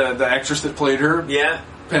 the actress that played her. Yeah.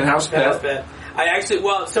 Penthouse Pet.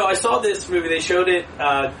 So I saw this movie, they showed it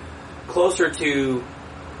closer to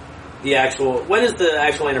the actual, when is the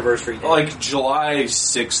actual anniversary date? Like July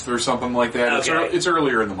 6th or something like that. Okay. It's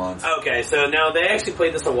earlier in the month. Okay, so now they actually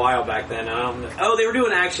played this a while back then. They were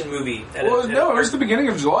doing an action movie. It was the beginning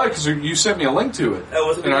of July because you sent me a link to it. Oh,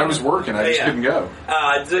 was it? And I was working. I just couldn't go.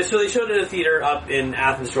 So they showed it in a theater up in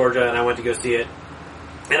Athens, Georgia, and I went to go see it.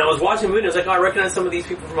 And I was watching the movie, and I was like, I recognize some of these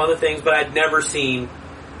people from other things, but I'd never seen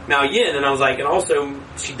Mao Yin, and I was like, and also,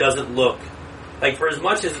 she doesn't look, like, for as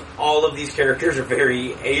much as all of these characters are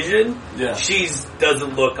very Asian, she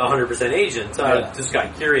doesn't look 100% Asian, so I just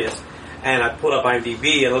got curious, and I pulled up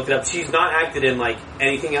IMDb and looked it up. She's not acted in, like,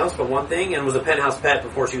 anything else but one thing, and was a Penthouse Pet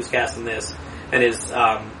before she was cast in this, and is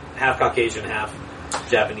half Caucasian, half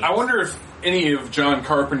Japanese. I wonder if any of John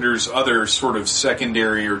Carpenter's other sort of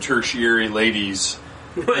secondary or tertiary ladies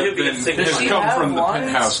has come from the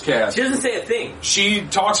Penthouse cast. She doesn't say a thing. She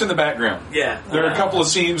talks in the background. Yeah. There are a couple of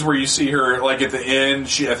scenes where you see her, like at the end,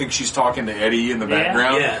 I think she's talking to Eddie in the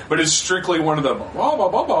background. Yeah. But it's strictly one of the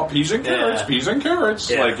peas and carrots, peas and carrots.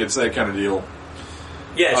 Yeah. Like, it's that kind of deal.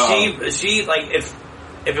 Yeah, she like, if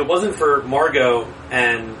it wasn't for Margot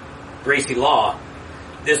and Gracie Law,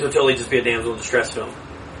 this would totally just be a damsel in distress film.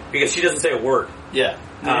 Because she doesn't say a word. Yeah.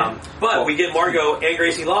 But we get Margot and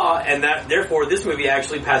Gracie Law, and therefore this movie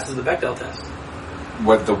actually passes the Bechdel test.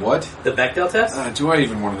 What, the what? The Bechdel test? Do I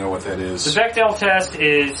even want to know what that is? The Bechdel test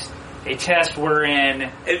is a test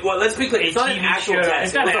wherein... let's be clear, it's not an actual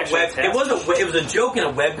test. It was a joke in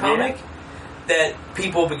a webcomic that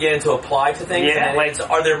people began to apply to things. Yeah, and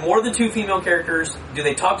are there more than two female characters? Do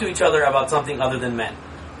they talk to each other about something other than men?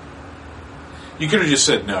 You could have just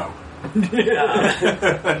said no. And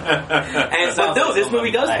so, no, this movie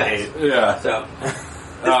does pass. Yeah. So,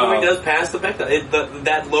 this movie does pass the Bechdel.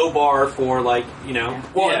 That low bar for, like, you know.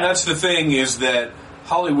 Well, and that's the thing, is that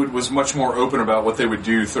Hollywood was much more open about what they would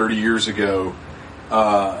do 30 years ago.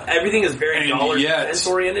 Everything is very dollars and cents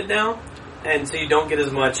oriented now. and so you don't get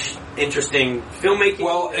as much interesting filmmaking.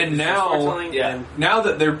 Well, and now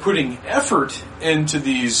that they're putting effort into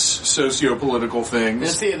these socio-political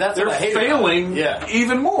things, they're failing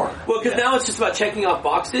even more. Well, because now it's just about checking off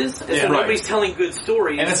boxes, and so nobody's telling good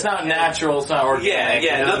stories. And it's not natural, it's not organic, it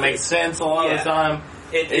doesn't make sense a lot of the time.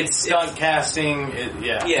 It's stunt casting.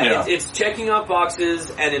 It's checking off boxes,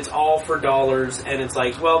 and it's all for dollars. And it's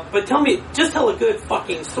like, well, but just tell a good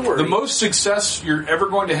fucking story. The most success you're ever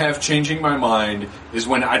going to have changing my mind is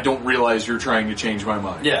when I don't realize you're trying to change my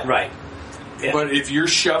mind. Yeah, right. Yeah. But if you're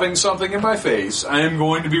shoving something in my face, I am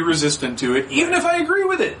going to be resistant to it, even if I agree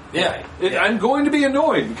with it. Yeah, I'm going to be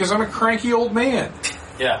annoyed because I'm a cranky old man.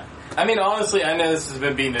 Yeah. I mean, honestly, I know this has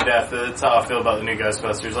been beaten to death. That's how I feel about the new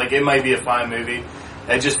Ghostbusters. Like, it might be a fine movie.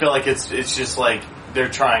 I just feel like it's just like they're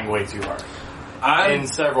trying way too hard in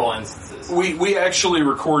several instances. We actually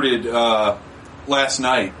recorded last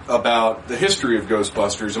night about the history of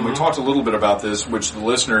Ghostbusters, and we talked a little bit about this, which the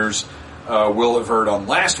listeners will have heard on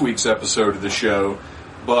last week's episode of the show.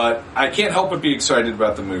 But I can't help but be excited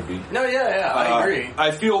about the movie. No, I agree. I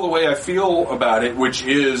feel the way I feel about it, which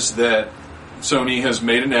is that Sony has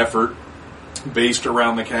made an effort based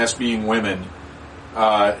around the cast being women.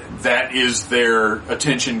 That is their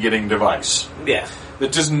attention-getting device. Yeah.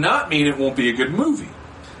 That does not mean it won't be a good movie.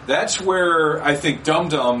 That's where I think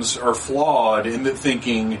dum-dums are flawed in the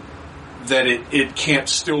thinking that it can't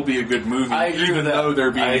still be a good movie, even though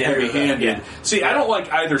they're being heavy-handed. Yeah. See, I don't like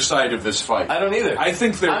either side of this fight. I don't either. I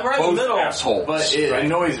think they're both assholes. But it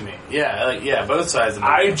annoys me. Yeah, both sides of it.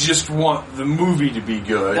 I just want the movie to be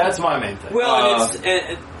good. That's my main thing. Well,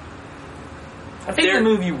 I think the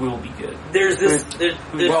movie will be good. There's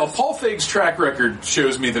Paul Feig's track record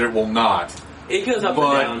shows me that it will not. It goes up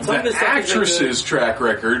and down. But the actress's track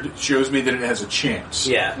record shows me that it has a chance.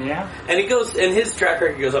 Yeah. And his track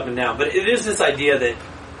record goes up and down. But it is this idea that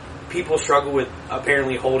people struggle with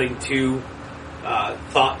apparently holding two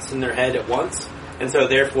thoughts in their head at once, and so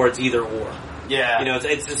therefore it's either or. Yeah.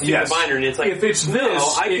 It's just super minor, and it's like, if it's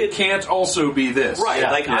this, it can't also be this. Right.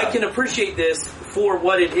 I can appreciate this for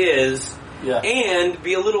what it is. Yeah. And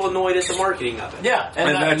be a little annoyed at the marketing of it. Yeah,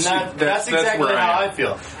 and that's exactly how I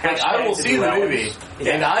feel. Like, I will see the movie,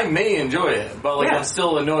 and I may enjoy it, but I'm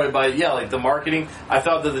still annoyed by the marketing. I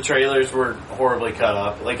thought that the trailers were horribly cut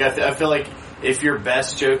up. Like, I feel like if your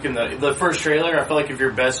best joke in the first trailer, I feel like if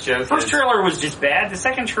your best joke, first trailer was just bad. The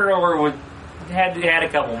second trailer had a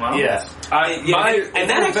couple moments. Yes. And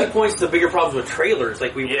that actually points to the bigger problems with trailers,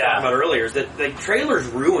 like we were talking about earlier, is that trailers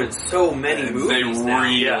ruin so many movies. They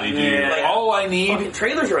really do. Yeah. All I need...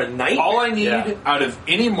 Trailers are a nightmare. All I need out of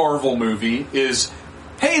any Marvel movie is,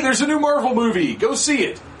 hey, there's a new Marvel movie. Go see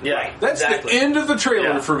it. Yeah, that's the end of the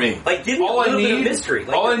trailer for me. Like, give me a little bit of mystery.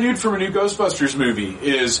 All I need from a new Ghostbusters movie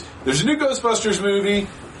is, there's a new Ghostbusters movie,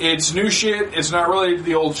 it's new shit, it's not related to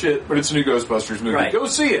the old shit, but it's a new Ghostbusters movie. Right. Go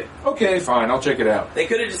see it. Okay, fine, I'll check it out. They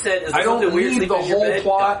could have just said, I don't need the whole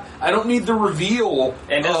plot, I don't need the reveal.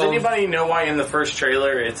 And does anybody know why in the first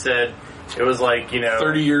trailer it said, it was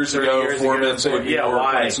 30 years ago, 4 minutes ago,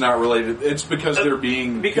 why? It's not related. It's because they're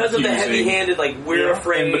being because confusing. of the heavy-handed, we're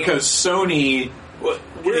afraid... And because Sony...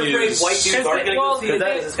 We're afraid white dudes aren't going to go see it.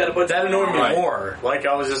 That annoyed me more.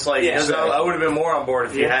 I was just like, I would have been more on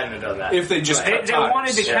board if you hadn't done that. If they just they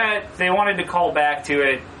wanted to they wanted to call back to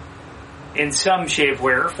it in some shape,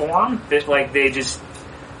 way, or form. That they just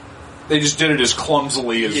did it as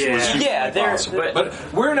clumsily as humanly possible.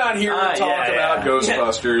 But we're not here to talk about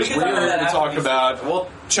Ghostbusters. We're here to talk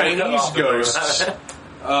about Chinese ghosts.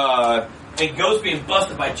 And ghosts being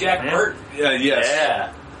busted by Jack Burton. Yes.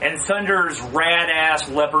 Yeah. And Thunder's rad-ass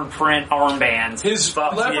leopard print armbands. His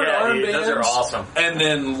leopard armbands. Those are awesome. And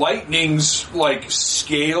then Lightning's,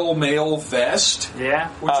 scale mail vest. Yeah.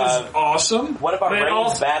 Which is awesome. What about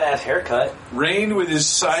Rain's badass haircut? Rain with his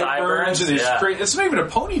sideburns and his it's not even a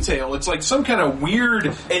ponytail. It's like some kind of weird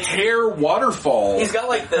hair waterfall. He's got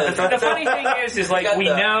the funny thing is we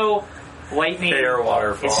know Lightning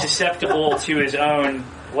is susceptible to his own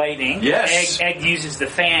lightning. Yes. Egg uses the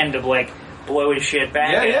fan to, blow his shit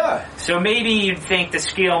back. Yeah. So maybe you'd think the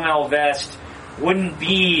scale mail vest wouldn't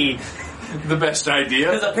be the best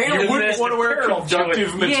idea. Because apparently you wouldn't want to wear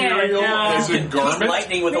conductive material as a garment.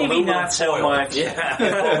 Lightning with maybe aluminum not so foil. much. Yeah.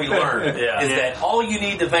 That's what we learned. Is that all you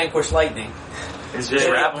need to vanquish lightning is just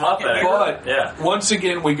wrap them up there. But once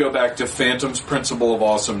again, we go back to Phantom's principle of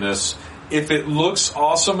awesomeness. If it looks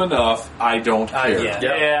awesome enough, I don't care.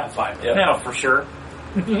 Yeah. Fine. No, for sure.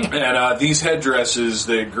 And these headdresses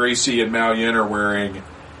that Gracie and Mao Yin are wearing,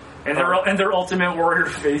 and their Ultimate Warrior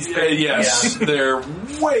face paint. Yes, they're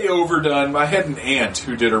way overdone. I had an aunt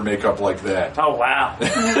who did her makeup like that. Oh wow!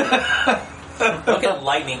 Look at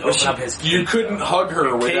lightning open up his cape. You couldn't hug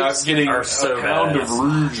her without getting a pound of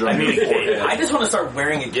rouge on your forehead. I just want to start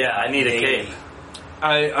wearing a cape. Yeah, I need a cape.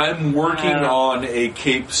 I'm working on a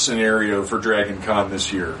cape scenario for Dragon Con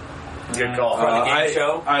this year. Good call. For the game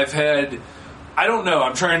show? I've had... I don't know.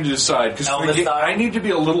 I'm trying to decide because I need to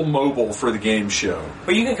be a little mobile for the game show.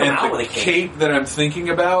 But you can come out with a cape that I'm thinking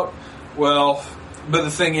about. Well, but the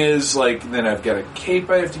thing is, like, then I've got a cape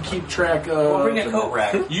I have to keep track of. Well, bring a coat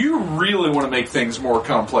rack. You really want to make things more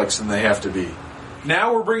complex than they have to be.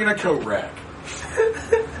 Now we're bringing a coat rack.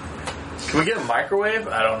 Can we get a microwave?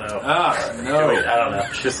 I don't know. No. I don't know.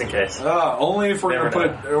 Just in case. Only if we're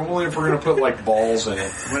gonna put like balls in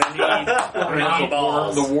it. I'm gonna need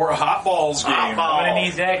balls. The hot balls game. I'm gonna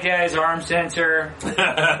need that guy's arm sensor, that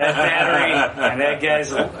battery, and that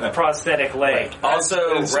guy's prosthetic leg.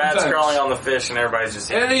 Also, rats crawling on the fish, and everybody's just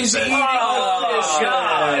and he's eating the fish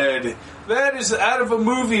head. That is out of a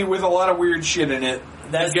movie with a lot of weird shit in it.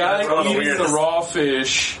 That's the guy eating the raw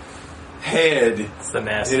fish head. It's the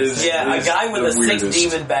nastiest. A guy with a weirdest.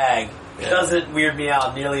 6-demon bag doesn't weird me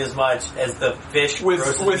out nearly as much as the fish with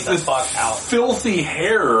the fuck out. Filthy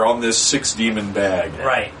hair on this 6-demon bag.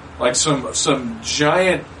 Right. Like some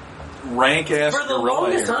giant rank ass. For the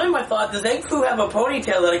longest time, I thought, does Egg Foo have a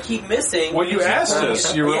ponytail that I keep missing? Well, you asked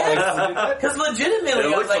us. You were like, because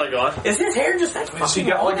legitimately, I was like, is his hair just that? Has he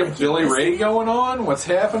got like a Billy Ray going on? What's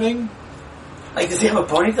happening? Like, does he have a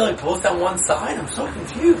ponytail that pulls down one side? I'm so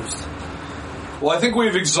confused. Well, I think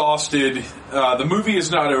we've exhausted. The movie is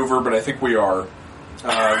not over, but I think we are.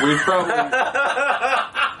 We've probably.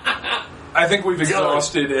 I think we've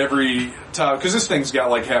exhausted every time because this thing's got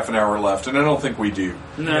like half an hour left, and I don't think we do.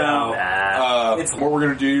 No. What we're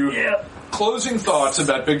gonna do? Yep. Closing thoughts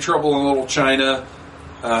about Big Trouble in Little China.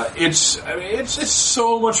 It's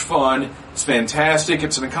so much fun. It's fantastic.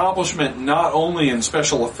 It's an accomplishment not only in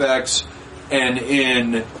special effects and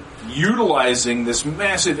in utilizing this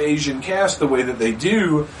massive Asian cast the way that they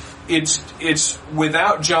do. It's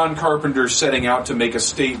without John Carpenter setting out to make a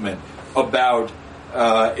statement about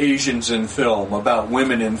Asians in film, about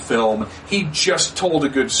women in film. He just told a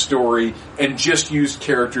good story and just used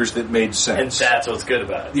characters that made sense. And that's what's good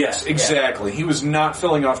about it. Yes, exactly. Yeah. He was not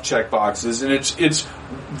filling off checkboxes, and it's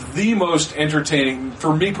the most entertaining,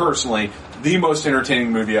 for me personally, the most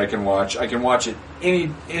entertaining movie I can watch. I can watch it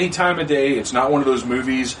any time of day. It's not one of those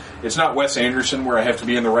movies. It's not Wes Anderson where I have to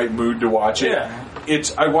be in the right mood to watch it. Yeah.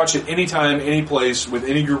 I watch it anytime, any place, with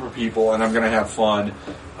any group of people, and I'm going to have fun.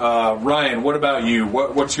 Ryan, what about you?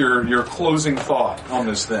 What's your closing thought on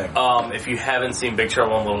this thing? If you haven't seen Big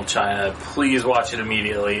Trouble in Little China, please watch it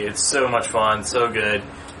immediately. It's so much fun, so good.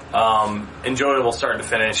 Enjoyable start to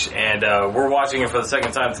finish, and we're watching it for the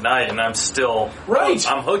second time tonight, and I'm still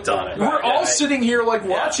I'm hooked on it. We're all sitting here like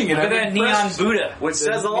watching it. Look at that neon Buddha, which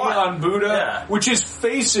says a lot. Neon Buddha, which is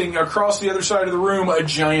facing across the other side of the room a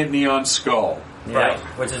giant neon skull. Right,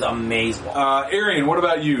 which is amazing. Arian, what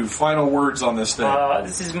about you? Final words on this thing.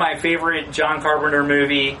 This is my favorite John Carpenter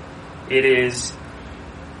movie. It is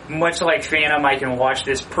much like Phantom. I can watch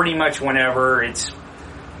this pretty much whenever. It's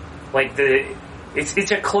like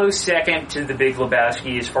it's a close second to The Big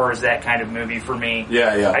Lebowski as far as that kind of movie for me.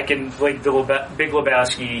 Yeah. I can like the Big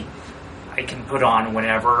Lebowski. I can put on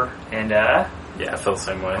whenever, and I feel the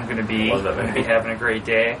same way. I'm going to be having a great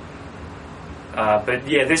day. But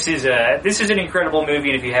yeah, this is an incredible movie,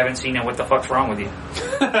 and if you haven't seen it, what the fuck's wrong with you?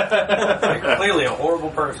 You're clearly a horrible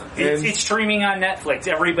person. It's streaming on Netflix.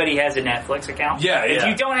 Everybody has a Netflix account. Yeah. If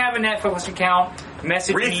you don't have a Netflix account,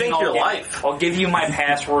 message me. Rethink your life. I'll give you my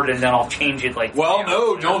password, and then I'll change it.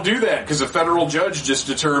 Don't do that because a federal judge just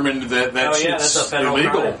determined that shit's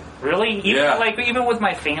illegal. Crime. Really? Even with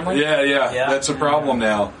my family? Yeah. That's a problem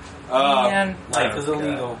now. Life is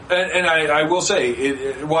illegal. And I will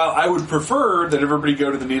say, while I would prefer that everybody go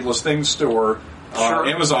to the Needless Things store,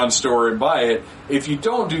 Amazon store, and buy it, if you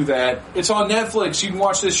don't do that, it's on Netflix. You can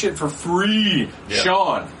watch this shit for free. Yeah.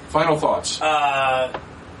 Sean, final thoughts? Not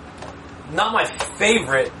my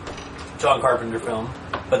favorite John Carpenter film,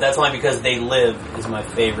 but that's only because They Live is my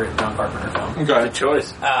favorite John Carpenter film. Okay. Good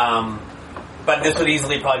choice. But this would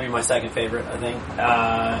easily probably be my second favorite, I think.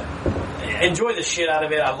 Enjoy the shit out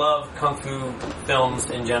of it. I love kung fu films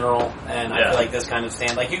in general, and I feel like this kind of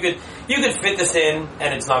you could fit this in,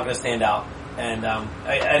 and it's not going to stand out. And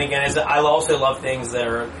again, I also love things that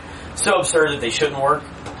are so absurd that they shouldn't work,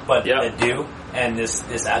 but that do. And this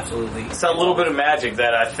absolutely. It's that little bit of magic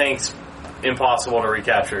that I think's impossible to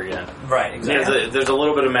recapture again. Right. Exactly. There's a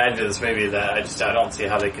little bit of magic to this movie that I don't see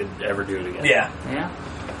how they could ever do it again. Yeah.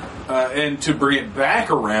 And to bring it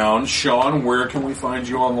back around, Sean, where can we find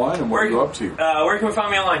you online and what are you up to? Where can we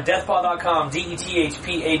find me online? Deathpaw.com,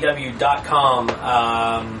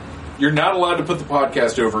 DETHPAW.com. You're not allowed to put the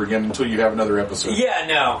podcast over again until you have another episode. Yeah,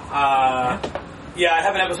 no. I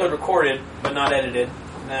have an episode recorded, but not edited.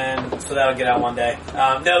 And so that'll get out one day.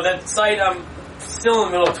 No, that site, I'm still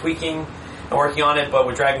in the middle of tweaking and working on it, but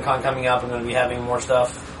with Dragon Con coming up, I'm going to be having more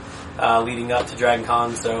stuff leading up to Dragon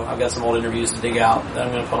Con, so I've got some old interviews to dig out that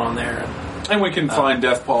I'm going to put on there. And we can find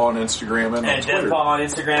Deathpaw on Instagram and on Twitter. Deathpaw on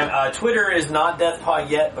Instagram. Twitter is not Deathpaw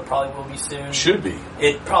yet, but probably will be soon. Should be.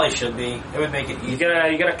 It probably should be. It would make it easier.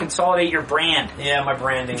 You gotta consolidate your brand. Yeah, my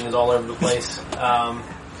branding is all over the place.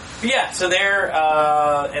 But yeah, so there,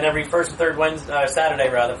 and every first and third Saturday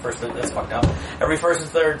rather, that's fucked up. Every first and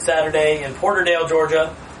third Saturday in Porterdale,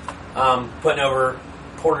 Georgia, putting over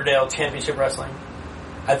Porterdale Championship Wrestling.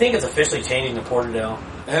 I think it's officially changing to Porterdale.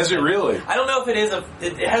 Has it really? I don't know if it is.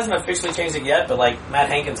 It hasn't officially changed it yet, but like Matt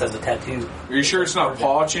Hankins has a tattoo. Are you sure it's not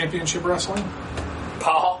Paw Championship Wrestling?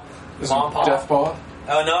 Paw? Mom Paw? Deathpaw?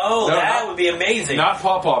 Oh no, that would be amazing. Not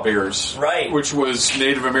Paw Bears. Right. Which was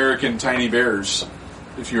Native American Tiny Bears,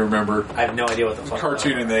 if you remember. I have no idea what the fuck.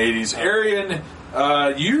 Cartoon in the 80s. Arian,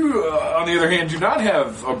 you, on the other hand, do not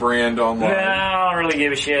have a brand online. No, I don't really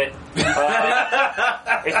give a shit.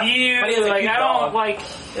 If you, like, I don't, like,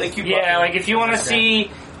 if you want to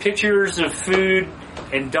see pictures of food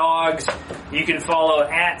and dogs, you can follow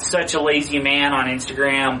 @SuchALazyMan on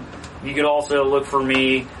Instagram. You could also look for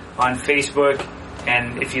me on Facebook,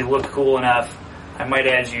 and if you look cool enough, I might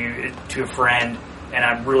add you to a friend, and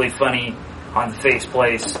I'm really funny on the Face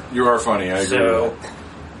Place. You are funny, I agree with that.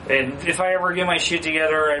 And if I ever get my shit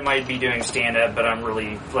together, I might be doing stand-up, but I'm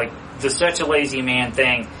really, like, the Such a Lazy Man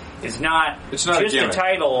thing is not, it's not just a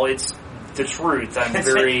title, it's the truth.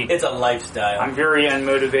 It's a lifestyle. I'm very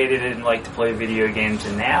unmotivated and like to play video games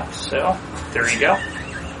and nap, so there you go.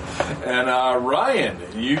 And Ryan,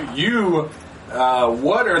 you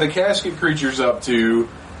what are the Casket Creatures up to?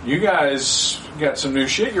 You guys got some new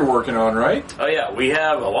shit you're working on, right? Oh yeah, we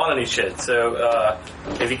have a lot of new shit. So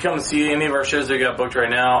if you come see any of our shows that we got booked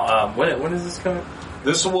right now, when is this coming?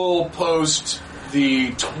 This will post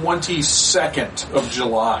the 22nd of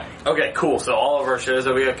July. Okay, cool. So all of our shows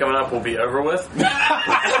that we have coming up will be over with.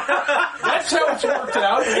 That's how it's worked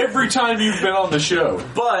out every time you've been on the show.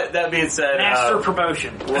 But that being said, master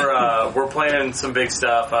promotion. We're planning some big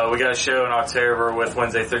stuff. We got a show in October with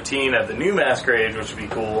Wednesday 13 at the new Masquerade, which would be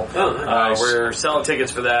cool. Oh, nice. We're selling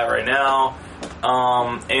tickets for that right now.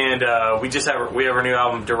 And we have our new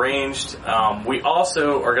album Deranged. We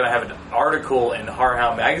also are going to have an article in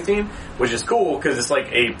Horrorhound magazine, which is cool because it's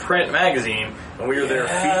like a print magazine, and we are their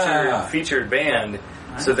featured band.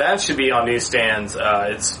 So that should be on newsstands.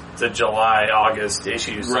 It's the July-August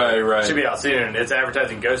issue. So right. It should be out soon. It's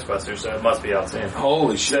advertising Ghostbusters, so it must be out soon.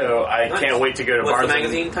 Holy shit. So I can't wait to go to What's the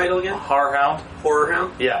magazine title again? Horrorhound?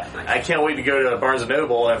 Yeah. Nice. I can't wait to go to Barnes &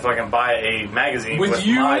 Noble and fucking buy a magazine with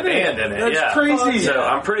my band in it. That's crazy. So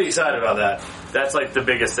I'm pretty excited about that. That's like the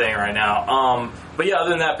biggest thing right now. But yeah, other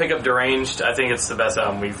than that, pick up Deranged. I think it's the best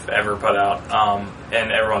album we've ever put out.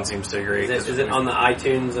 And everyone seems to agree. Is it on the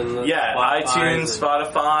iTunes and the Spotify iTunes,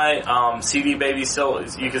 Spotify, CD Baby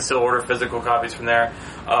you can still order physical copies from there.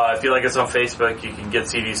 If you like us on Facebook, you can get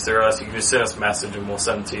CDs through us. You can just send us a message and we'll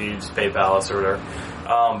send them to you, just PayPal us or whatever.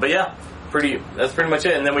 But yeah, that's pretty much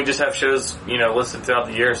it. And then we just have shows, listed throughout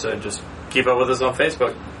the year, so just keep up with us on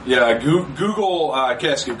Facebook. Yeah, Google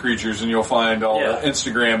Casket Creatures and you'll find all the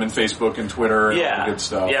Instagram and Facebook and Twitter and all the good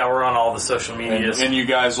stuff. Yeah, we're on all the social medias. And you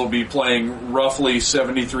guys will be playing roughly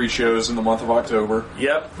 73 shows in the month of October.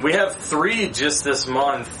 Yep. We have 3 just this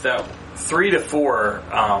month, 3 to 4,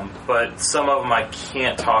 but some of them I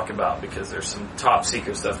can't talk about because there's some top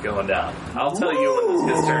secret stuff going down. I'll tell you when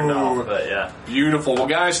this gets turned off, but yeah. Beautiful. Well,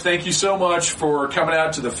 guys, thank you so much for coming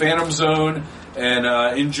out to the Phantom Zone and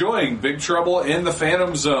enjoying Big Trouble in the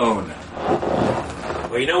Phantom Zone.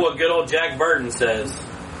 Well, you know what good old Jack Burton says?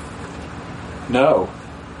 No.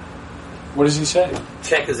 What does he say?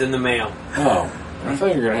 Check is in the mail. Oh, I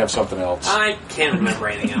thought you were going to have something else. I can't remember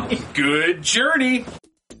anything else. Good journey.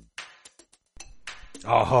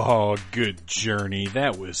 Oh, good journey.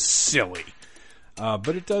 That was silly.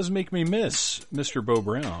 But it does make me miss Mr. Bo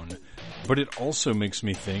Brown. But it also makes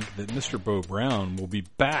me think that Mr. Bo Brown will be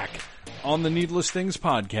back on the Needless Things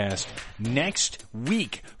podcast next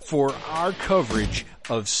week for our coverage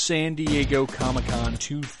of San Diego Comic-Con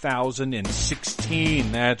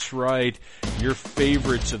 2016. That's right. your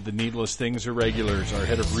favorites of the Needless Things Irregulars, our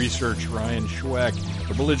head of research, Ryan Schweck,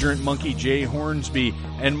 the belligerent monkey, Jay Hornsby,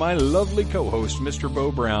 and my lovely co-host, Mr.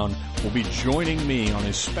 Bo Brown, will be joining me on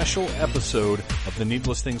a special episode of the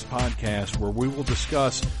Needless Things podcast where we will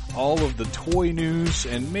discuss all of the toy news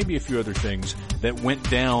and maybe a few other things that went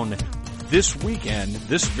down this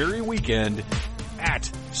very weekend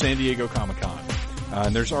at San Diego Comic-Con.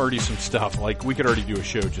 And there's already some stuff, like we could already do a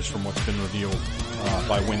show just from what's been revealed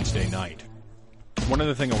by Wednesday night. One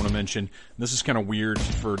other thing I want to mention, this is kind of weird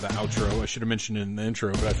for the outro, I should have mentioned it in the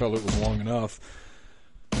intro, but I felt it was long enough.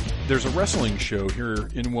 There's a wrestling show here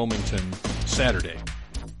in Wilmington Saturday,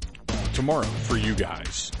 tomorrow for you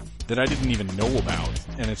guys, that I didn't even know about.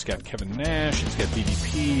 And it's got Kevin Nash, it's got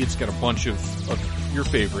DDP, it's got a bunch of your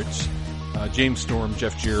favorites, James Storm,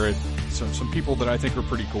 Jeff Jarrett, some people that I think are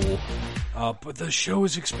pretty cool. But the show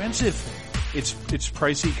is expensive. It's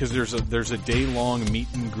pricey because there's a day-long meet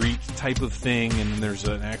and greet type of thing, and then there's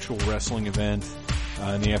an actual wrestling event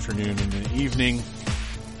in the afternoon and in the evening.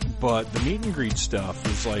 But the meet and greet stuff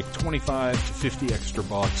is like 25 to 50 extra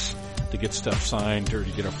bucks to get stuff signed or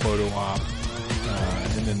to get a photo op.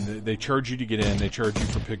 And then they charge you to get in. They charge you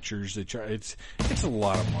for pictures. It's a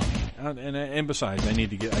lot of money. And besides, I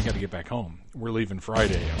got to get back home. We're leaving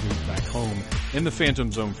Friday. I'm moving back home in the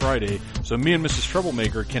Phantom Zone Friday. So me and Mrs.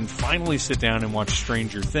 Troublemaker can finally sit down and watch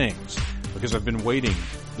Stranger Things because I've been waiting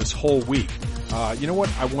this whole week. You know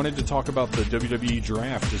what? I wanted to talk about the WWE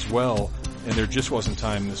draft as well, and there just wasn't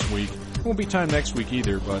time this week. Won't be time next week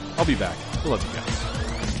either, but I'll be back. I love you guys.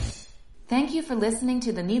 Thank you for listening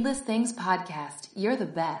to the Needless Things podcast. You're the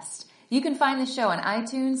best. You can find the show on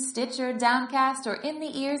iTunes, Stitcher, Downcast, or in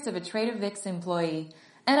the ears of a Trader Vic's employee.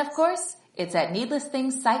 And of course, it's at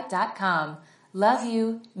needlessthingssite.com. Love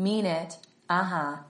you. Mean it. Uh-huh.